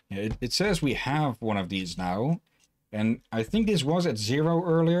 Yeah, it says we have one of these now, and I think this was at 0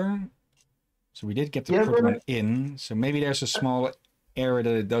 earlier. So we did get to put one in, so maybe there's a small error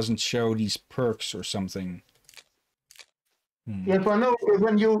that it doesn't show these perks or something. Yeah, but I know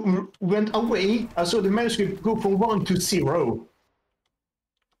when you went away, I saw the manuscript go from 1 to 0.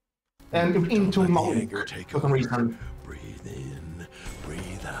 And into monk, for some reason. Breathe in,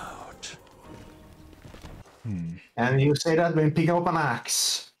 breathe out. And you say that when picking up an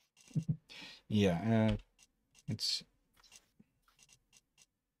axe. Yeah, it's...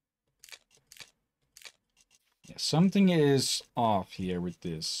 Yeah, something is off here with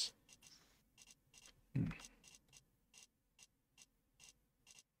this.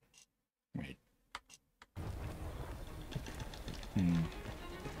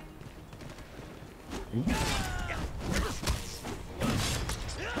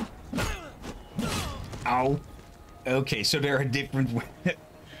 Ow. Okay, so there are different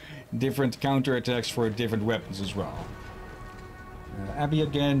different counterattacks for different weapons as well. Abby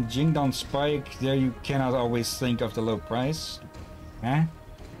again, Jingdong Spike. There you cannot always think of the low price. Huh?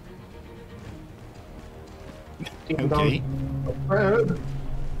 Okay.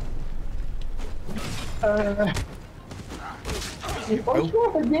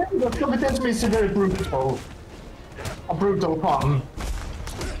 Again, the competence is very brutal. A brutal fun.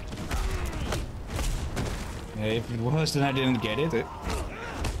 If it was, then I didn't get it.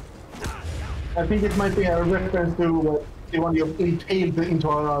 I think it might be a reference to the one you impaled into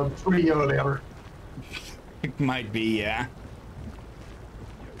a tree earlier. It might be, yeah.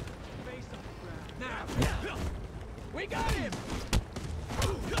 We got him.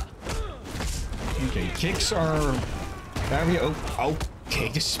 Okay, kicks are very. Oh, okay,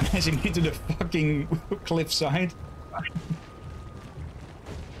 just smashing into the fucking cliffside.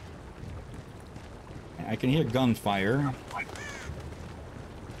 I can hear gunfire.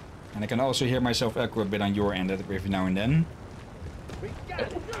 And I can also hear myself echo a bit on your end every now and then. Give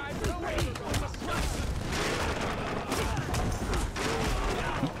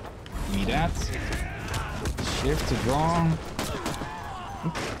me that. Shift to draw.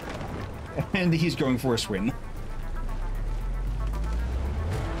 And he's going for a swim.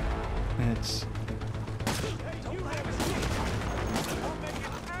 That's...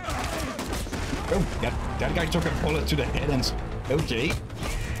 Oh, that guy took a bullet to the head and... Okay.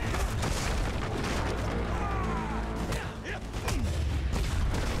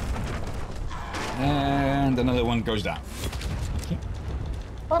 And another one goes down. Okay.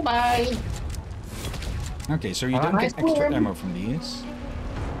 Bye-bye. Okay, so you don't get extra ammo from these.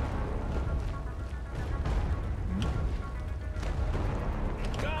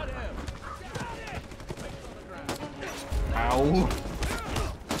 Ow.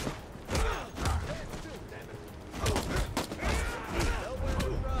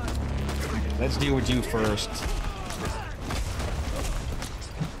 Let's deal with you first.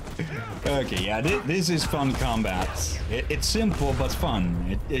 Okay, yeah, this is fun combat. It's simple but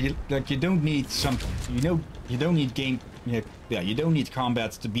fun. Like you don't need some, you don't need game. Yeah, you don't need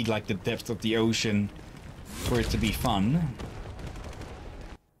combat to be like the depth of the ocean for it to be fun.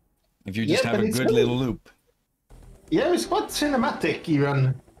 If you just have a good little loop. Yeah, it's quite cinematic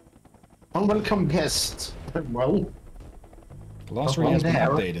even. Unwelcome guest. Well, Glossary has been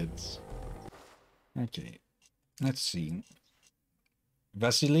updated. Okay, let's see.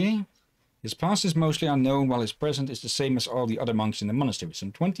 Vasily. His past is mostly unknown, while his present is the same as all the other monks in the monastery.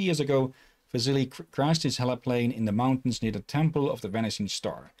 Some 20 years ago, Vasily crashed his heliplane in the mountains near the Temple of the Vanishing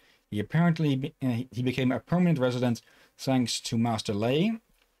Star. He became a permanent resident thanks to Master Lei,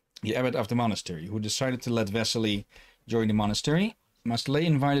 the abbot of the monastery, who decided to let Vasily join the monastery. Master Lei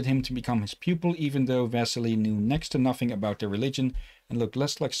invited him to become his pupil, even though Vasily knew next to nothing about their religion and looked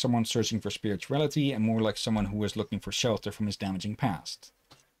less like someone searching for spirituality and more like someone who was looking for shelter from his damaging past.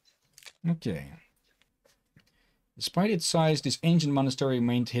 Okay. Despite its size, this ancient monastery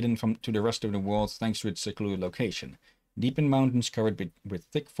remained hidden to the rest of the world thanks to its secluded location. Deep in mountains covered with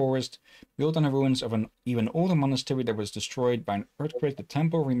thick forest, built on the ruins of an even older monastery that was destroyed by an earthquake, the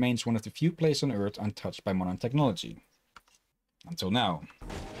temple remains one of the few places on Earth untouched by modern technology. Until now.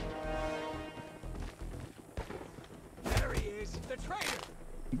 There he is, the traitor.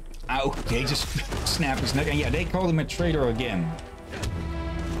 Ow, okay, just snap his neck. And yeah, they called him a traitor again.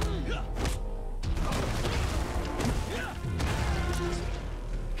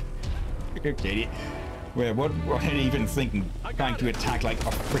 Okay, well, what are they even thinking? Trying to attack like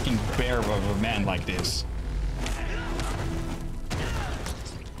a freaking bear of a man like this.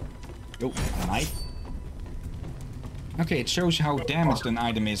 Oh, a knife. Okay, it shows how damaged an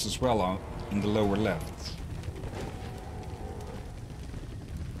item is as well in the lower left.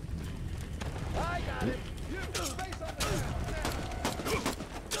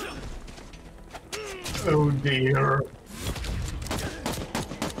 Oh dear.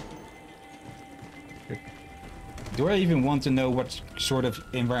 Do I even want to know what sort of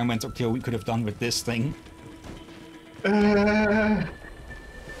environmental kill we could have done with this thing?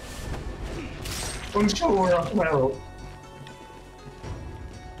 Unsure, well.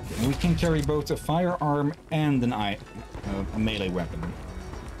 We can carry both a firearm and a melee weapon.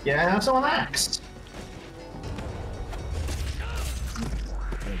 Yeah, so an axe.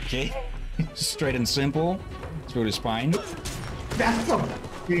 Okay, straight and simple, through the spine. That's a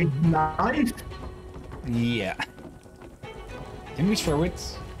big knife. Yeah. Can we throw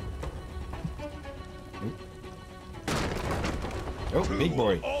it? Oh, big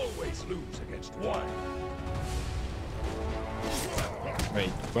boy. Always lose against one. Wait,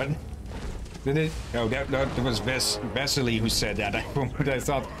 what? Did it? Oh, that was Vasily who said that. I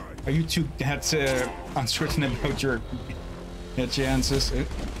thought, are you two that uncertain about your chances?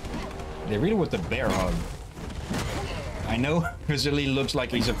 They really want the bear hug. I know Vasily looks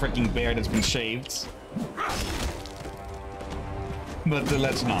like he's a freaking bear that's been shaved. But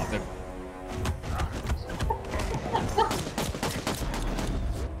let's not.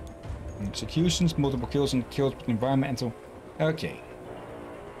 Executions, multiple kills and kills with environmental. Okay.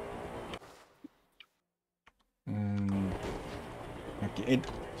 Okay,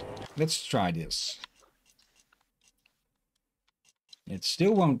 let's try this. It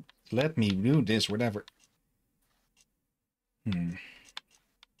still won't let me do this, whatever.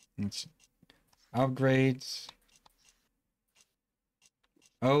 Let's upgrades.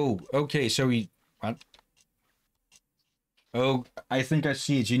 Oh, okay, so what? Oh, I think I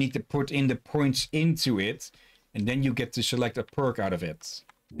see it. You need to put in the points into it, and then you get to select a perk out of it.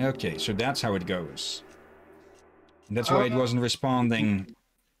 Okay, so that's how it goes. And that's why it wasn't responding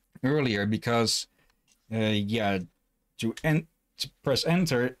earlier, because, yeah, to press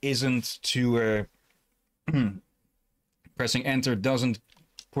enter isn't to... pressing enter doesn't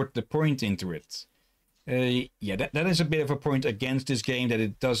put the point into it. Yeah, that is a bit of a point against this game, that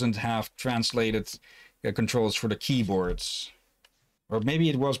it doesn't have translated controls for the keyboards. Or maybe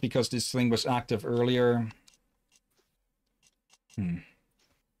it was because this thing was active earlier.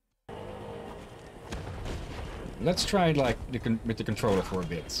 Let's try it like with the controller for a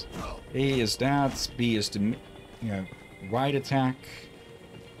bit. A is that, B is the wide attack.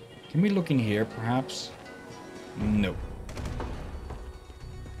 Can we look in here, perhaps? No.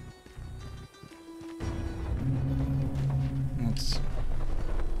 Let's...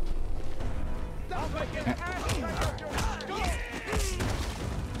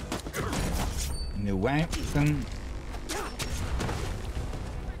 New weapon.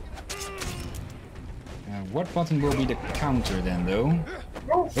 What button will be the counter then, though?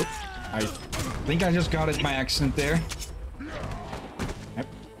 Oh, I think I just got it by accident there. Yep.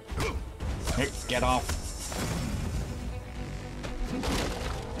 Hey, get off.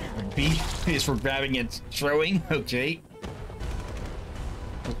 B is for grabbing and throwing. Okay.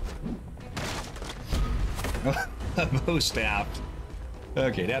 A bow staff.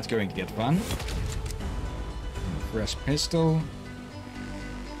 Okay, that's going to get fun. Fresh pistol.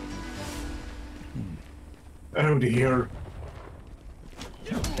 Oh dear.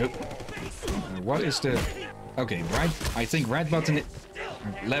 Oh. What is the... Okay, right. I think right button...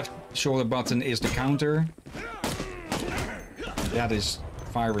 Left shoulder button is the counter. That is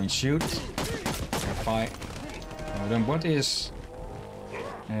fire and shoot. Fire. Then what is...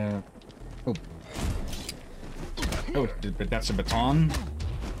 Oh. Oh, but that's a baton.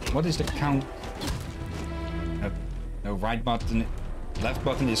 What is the count? No, right button... Left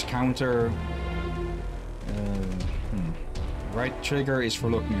button is counter... Right trigger is for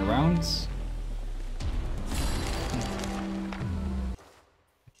looking around.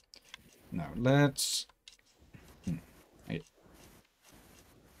 Now let's... Wait.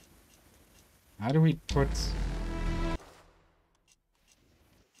 How do we put...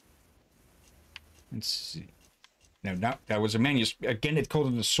 Let's see. No, that was a manuscript. Again, it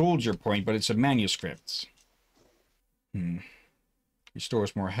called it a soldier point, but it's a manuscript.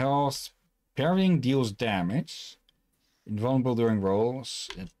 Restores more health. Parrying deals damage. Invulnerable during rolls.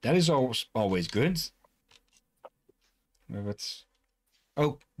 That is always good. But,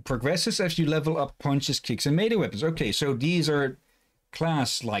 oh, progresses as you level up punches, kicks, and melee weapons. Okay, so these are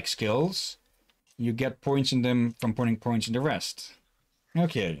class-like skills. You get points in them from putting points in the rest.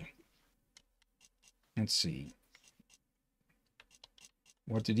 Okay. Let's see.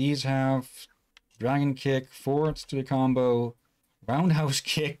 What do these have? Dragon kick, forward to the combo, roundhouse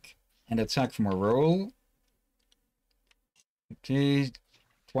kick, and attack from a roll. Okay,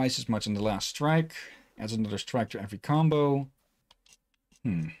 twice as much in the last strike. Adds another strike to every combo.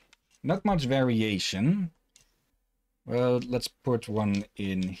 Not much variation. Well, let's put one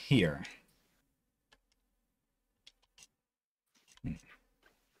in here.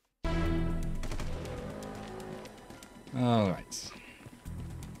 Alright.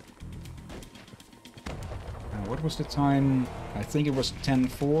 What was the time? I think it was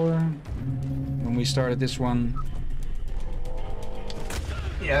 10:04 when we started this one.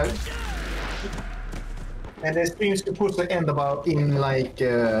 Yeah. And the stream's supposed to end about in like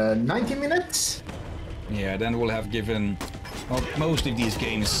 90 minutes? Yeah, then we'll have given most of these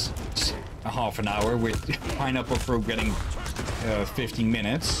games a half an hour, with Pineapple Fruit getting 15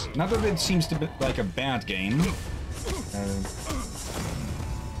 minutes. Not that it seems to be like a bad game.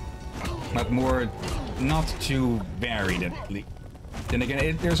 but more not too varied at least. Then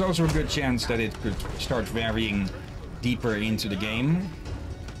again, there's also a good chance that it could start varying deeper into the game.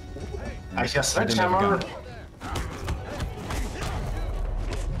 I just sledgehammer.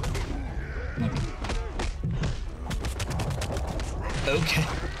 Okay.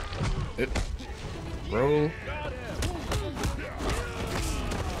 Roll.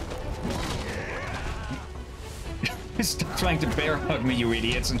 Stop trying to bear hug me, you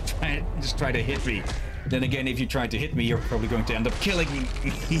idiots, and just try to hit me. Then again, if you try to hit me, you're probably going to end up killing me.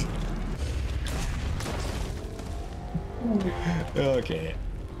 Okay.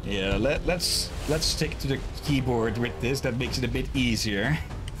 Yeah, let's stick to the keyboard with this. That makes it a bit easier.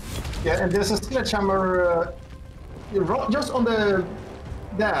 Yeah, and there's a sledgehammer just on the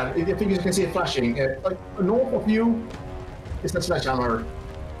there. I think you can see it flashing. Like north of you is the sledgehammer.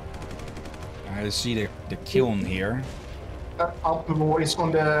 I see the kiln here. Up it's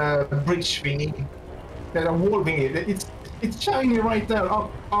on the bridge thingy. The wall thingy. It's shiny right there.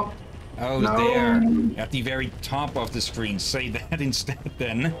 Up. Oh, no. There, at the very top of the screen. Say that instead,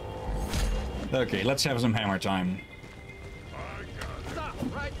 then. Okay, let's have some hammer time. Stop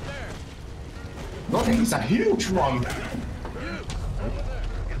right there. Look, it's a huge one.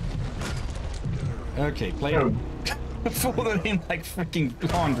 Okay, play it. Folded in like freaking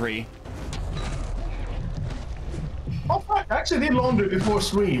laundry. Oh, I actually did laundry before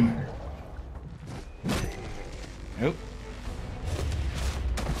stream. Nope.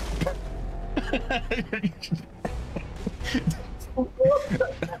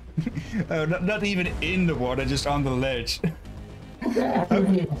 Oh, not even in the water, just on the ledge.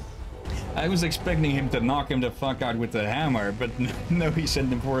 I was expecting him to knock him the fuck out with the hammer, but no, he sent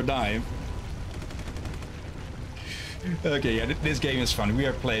him for a dive. Okay, yeah, this game is fun. We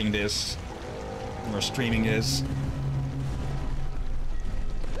are playing this. We're streaming this.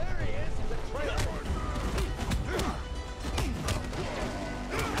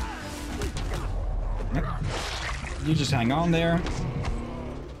 You just hang on there.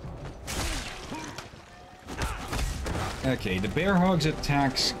 Okay, the bear hog's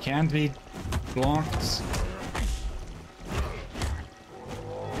attacks can't be blocked.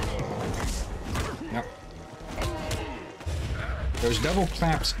 Yep. Those double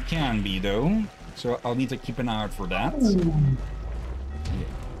claps can be, though, so I'll need to keep an eye out for that.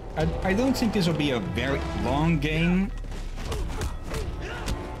 I don't think this will be a very long game.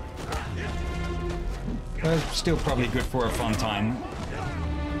 But still probably good for a fun time.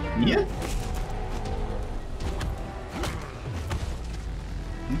 Yeah.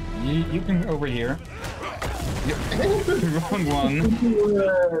 You can over here. Wrong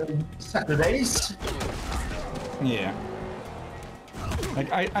one. Saturdays. Yeah.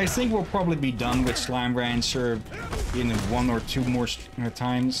 Like I think we'll probably be done with Slime Rancher in 1 or 2 more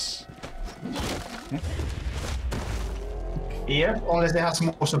times. Yeah, unless they have some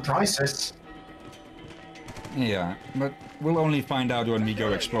more surprises. Yeah, but we'll only find out when we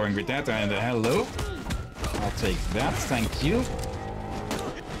go exploring with that. And hello. I'll take that, thank you.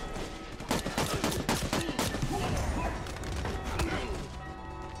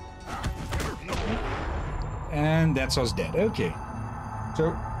 And that's us dead. Okay.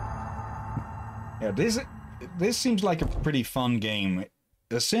 So, yeah, this seems like a pretty fun game.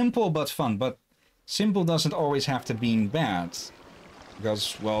 Simple but fun, but simple doesn't always have to be bad.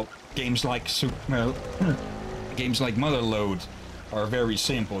 Because, well, games like Motherload are very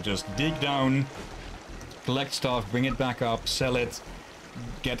simple. Just dig down, collect stuff, bring it back up, sell it,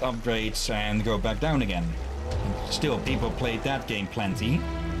 get upgrades, and go back down again. And still, people played that game plenty.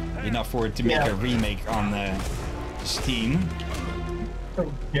 Enough for it to make a remake on Steam.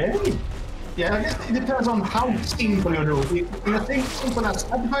 Okay. Yeah, I guess it depends on how simple you do. Do you think simple as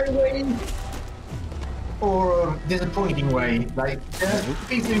satisfying way or disappointing way? Like, there's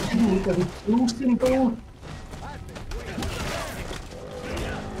things you can do that is too simple.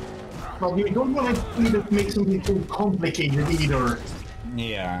 But you don't want to make something too complicated either.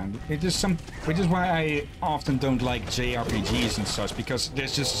 Yeah, which is why I often don't like JRPGs and such, because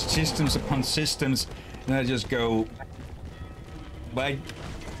there's just systems upon systems, and I just go, like,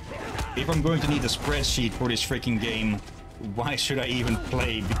 if I'm going to need a spreadsheet for this freaking game, why should I even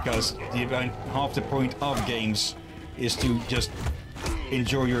play? Because half the point of games is to just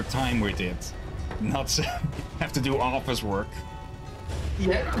enjoy your time with it, not have to do office work.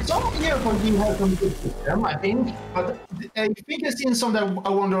 Yeah, some earphones do have some good system, I think, but I think I've seen some that I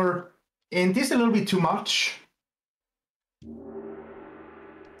wonder, is this a little bit too much?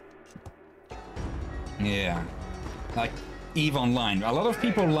 Yeah, like EVE Online. A lot of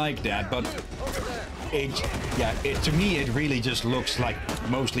people like that, but To me, it really just looks like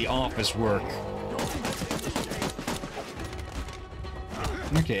mostly office work.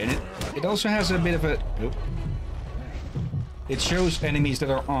 Okay, and it also has a bit of a... Oh. It shows enemies that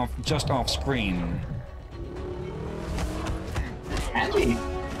are just off screen. Andy.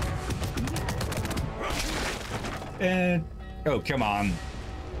 Oh, come on.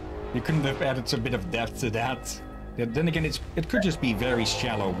 You couldn't have added a bit of depth to that. Then again, it could just be very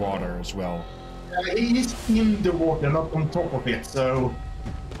shallow water as well. He's in the water, not on top of it, so...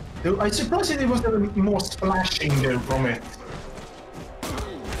 I suppose it was more splashing there from it.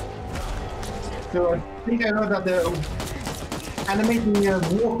 So I think I know that the animating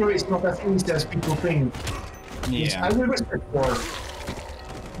water is not as easy as people think. Yeah. I will respect for.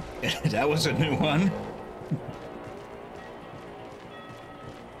 That was a new one.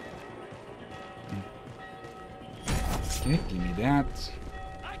 Okay, give me that.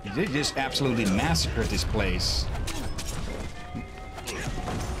 They just absolutely massacred this place.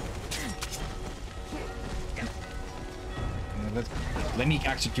 Let me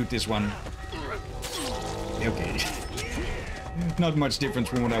execute this one. Okay. Not much difference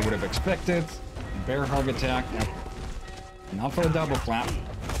from what I would have expected. Bear hug attack. Not for a double clap.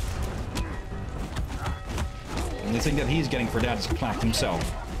 The only thing that he's getting for that is clapped himself.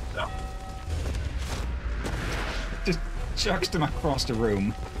 Just chucks them across the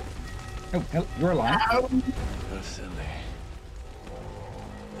room. Oh, hell, you're alive. So silly.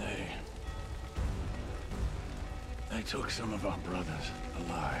 They took some of our brothers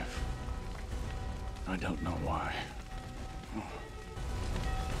alive. I don't know why.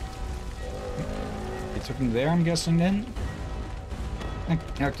 They took him there, I'm guessing, then?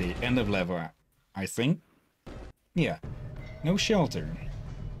 Okay, end of level, I think. Yeah. No shelter.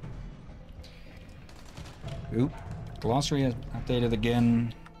 Oop. Glossary has updated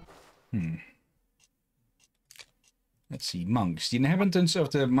again. Let's see. Monks. The inhabitants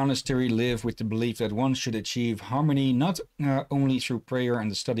of the monastery live with the belief that one should achieve harmony not only through prayer and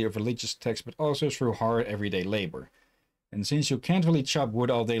the study of religious texts, but also through hard everyday labor. And since you can't really chop wood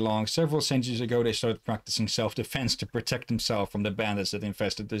all day long, several centuries ago they started practicing self-defense to protect themselves from the bandits that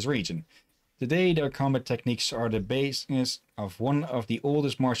infested this region. Today their combat techniques are the basis of one of the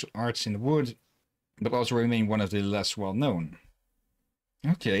oldest martial arts in the world, but also remain one of the less well-known.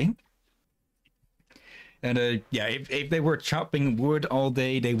 Okay. And yeah, if they were chopping wood all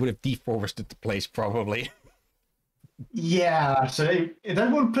day, they would have deforested the place, probably. Yeah, so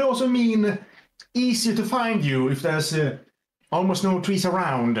that would also mean easier to find you if there's almost no trees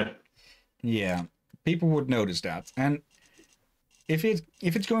around. Yeah, people would notice that. And if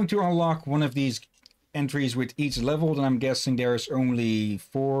it's going to unlock one of these entries with each level, then I'm guessing there's only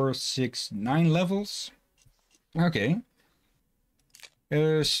 4, 6, 9 levels. Okay.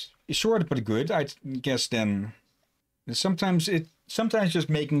 Short but good, I guess. Then sometimes just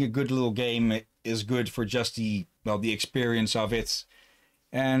making a good little game is good for just the experience of it,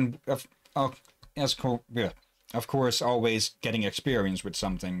 and of course always getting experience with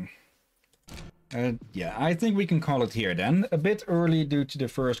something. Yeah, I think we can call it here then. A bit early due to the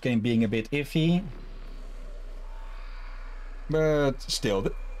first game being a bit iffy, but still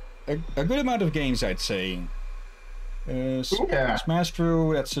a good amount of games, I'd say. Smash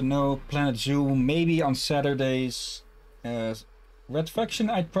Through, that's a no. Planet Zoo, maybe on Saturdays. Red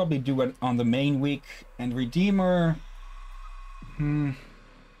Faction, I'd probably do it on the main week. And Redeemer,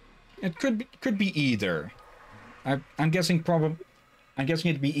 it could be either. I'm guessing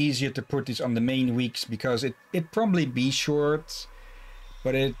it'd be easier to put this on the main weeks because it'd probably be short,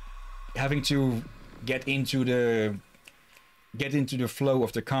 but having to get into the flow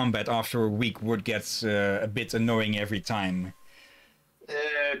of the combat after a week would get a bit annoying every time.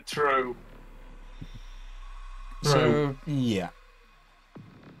 True. So, yeah.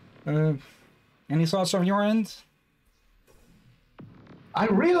 Any thoughts on your end? I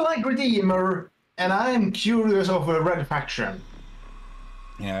really like Redeemer, and I'm curious of a Red Faction.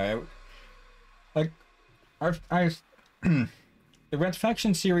 Yeah, like the Red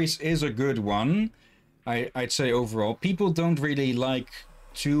Faction series is a good one. I'd say overall, people don't really like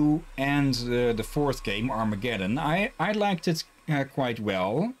 2 and the 4th game, Armageddon. I liked it quite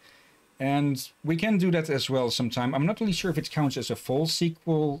well, and we can do that as well sometime. I'm not really sure if it counts as a full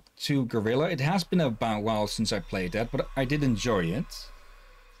sequel to Guerilla. It has been a while since I played that, but I did enjoy it.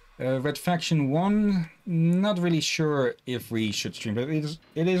 Red Faction 1, not really sure if we should stream it.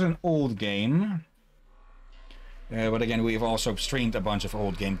 It is an old game, but again, we've also streamed a bunch of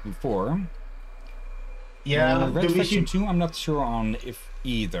old games before. Yeah, Red Faction 2, I'm not sure on if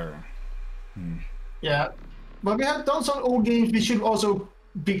either. Yeah, but we have done some old games. We should also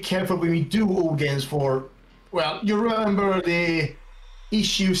be careful when we do old games for... Well, you remember the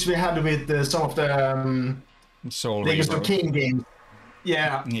issues we had with some of the Soul Legacy of Reaver. Kain games.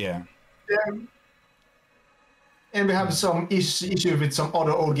 Yeah. Yeah. And we have some issue with some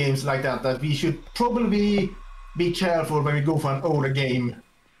other old games like that, that we should probably be careful when we go for an older game.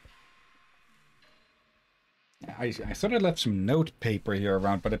 I thought I left some note paper here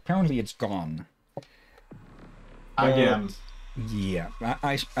around, but apparently it's gone. Again. Yeah,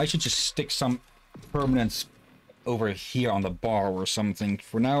 I should just stick some permanents over here on the bar or something.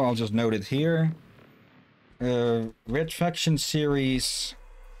 For now, I'll just note it here. Red Faction series,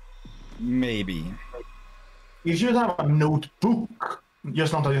 maybe. You should have a notebook,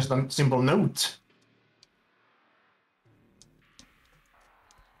 just not just a simple note.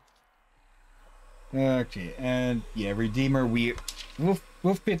 Okay, and yeah, Redeemer, we'll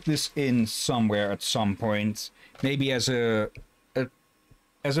fit this in somewhere at some point. Maybe as a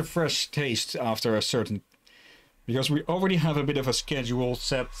fresh taste after a certain, because we already have a bit of a schedule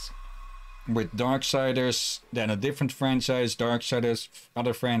set with Darksiders, then a different franchise, Darksiders,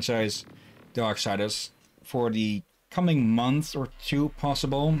 other franchise, Darksiders, for the coming month or two,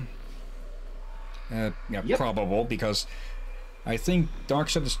 possible. Yeah, yep. Probable, because I think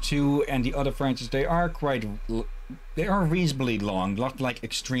Darksiders 2 and the other franchises, they are reasonably long, not like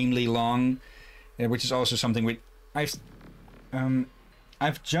extremely long, which is also something I've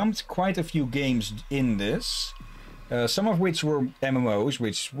jumped quite a few games in this, some of which were MMOs,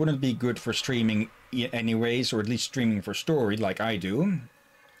 which wouldn't be good for streaming anyways, or at least streaming for story, like I do.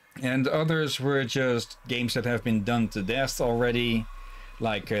 And others were just games that have been done to death already,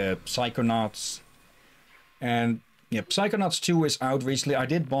 like Psychonauts. And yeah, Psychonauts 2 is out recently. I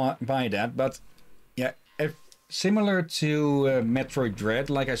did buy that, but yeah, similar to Metroid Dread,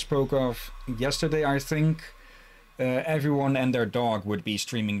 like I spoke of yesterday, I think. Everyone and their dog would be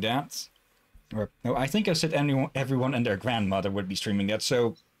streaming that. Or no, I think I said everyone and their grandmother would be streaming that.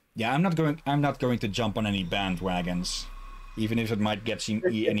 So yeah, I'm not going to jump on any bandwagons, even if it might get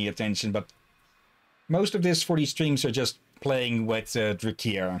any attention. But most of this for these streams are just playing with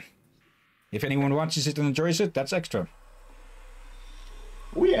Drakir. If anyone watches it and enjoys it, that's extra.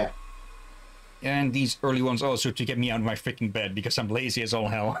 Oh yeah. And these early ones also to get me out of my freaking bed because I'm lazy as all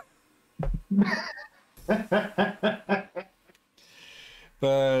hell.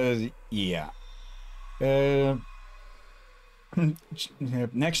 But yeah,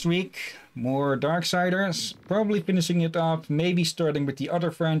 next week more Darksiders, probably finishing it up, maybe starting with the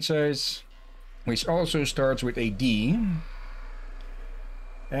other franchise, which also starts with a D.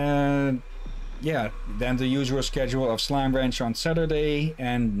 And yeah, then the usual schedule of Slime Ranch on Saturday,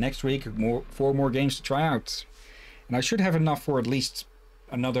 and next week 4 more games to try out. And I should have enough for at least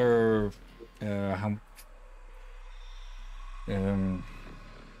another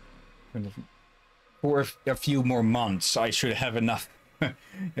for a few more months. I should have enough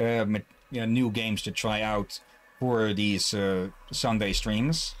new games to try out for these Sunday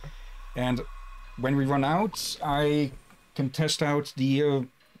streams. And when we run out, I can test out the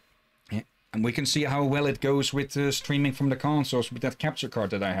and we can see how well it goes with streaming from the consoles with that capture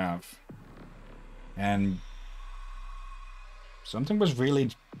card that I have. And something was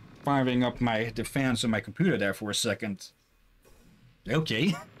really firing up the fans on my computer there for a second.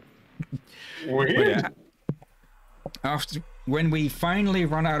 Okay. Weird. When we finally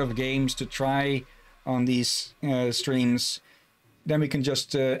run out of games to try on these streams, then we can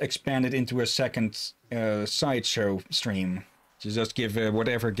just expand it into a second sideshow stream. To just give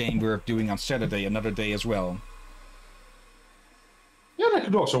whatever game we're doing on Saturday another day as well. Yeah, that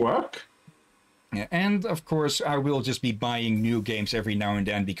could also work. Yeah, and of course I will just be buying new games every now and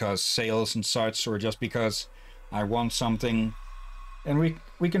then because sales and such, or just because I want something. And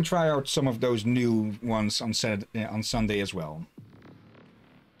we can try out some of those new ones on Sunday as well.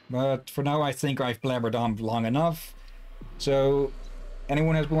 But for now I think I've blabbered on long enough. So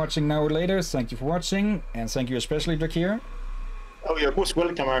anyone who's been watching now or later, thank you for watching, and thank you especially Drakir. Oh, you're most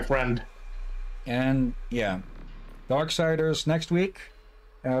welcome, my friend. And yeah, Darksiders next week.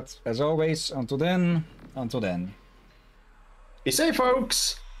 As always, until then. Be safe,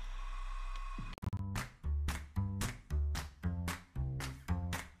 folks.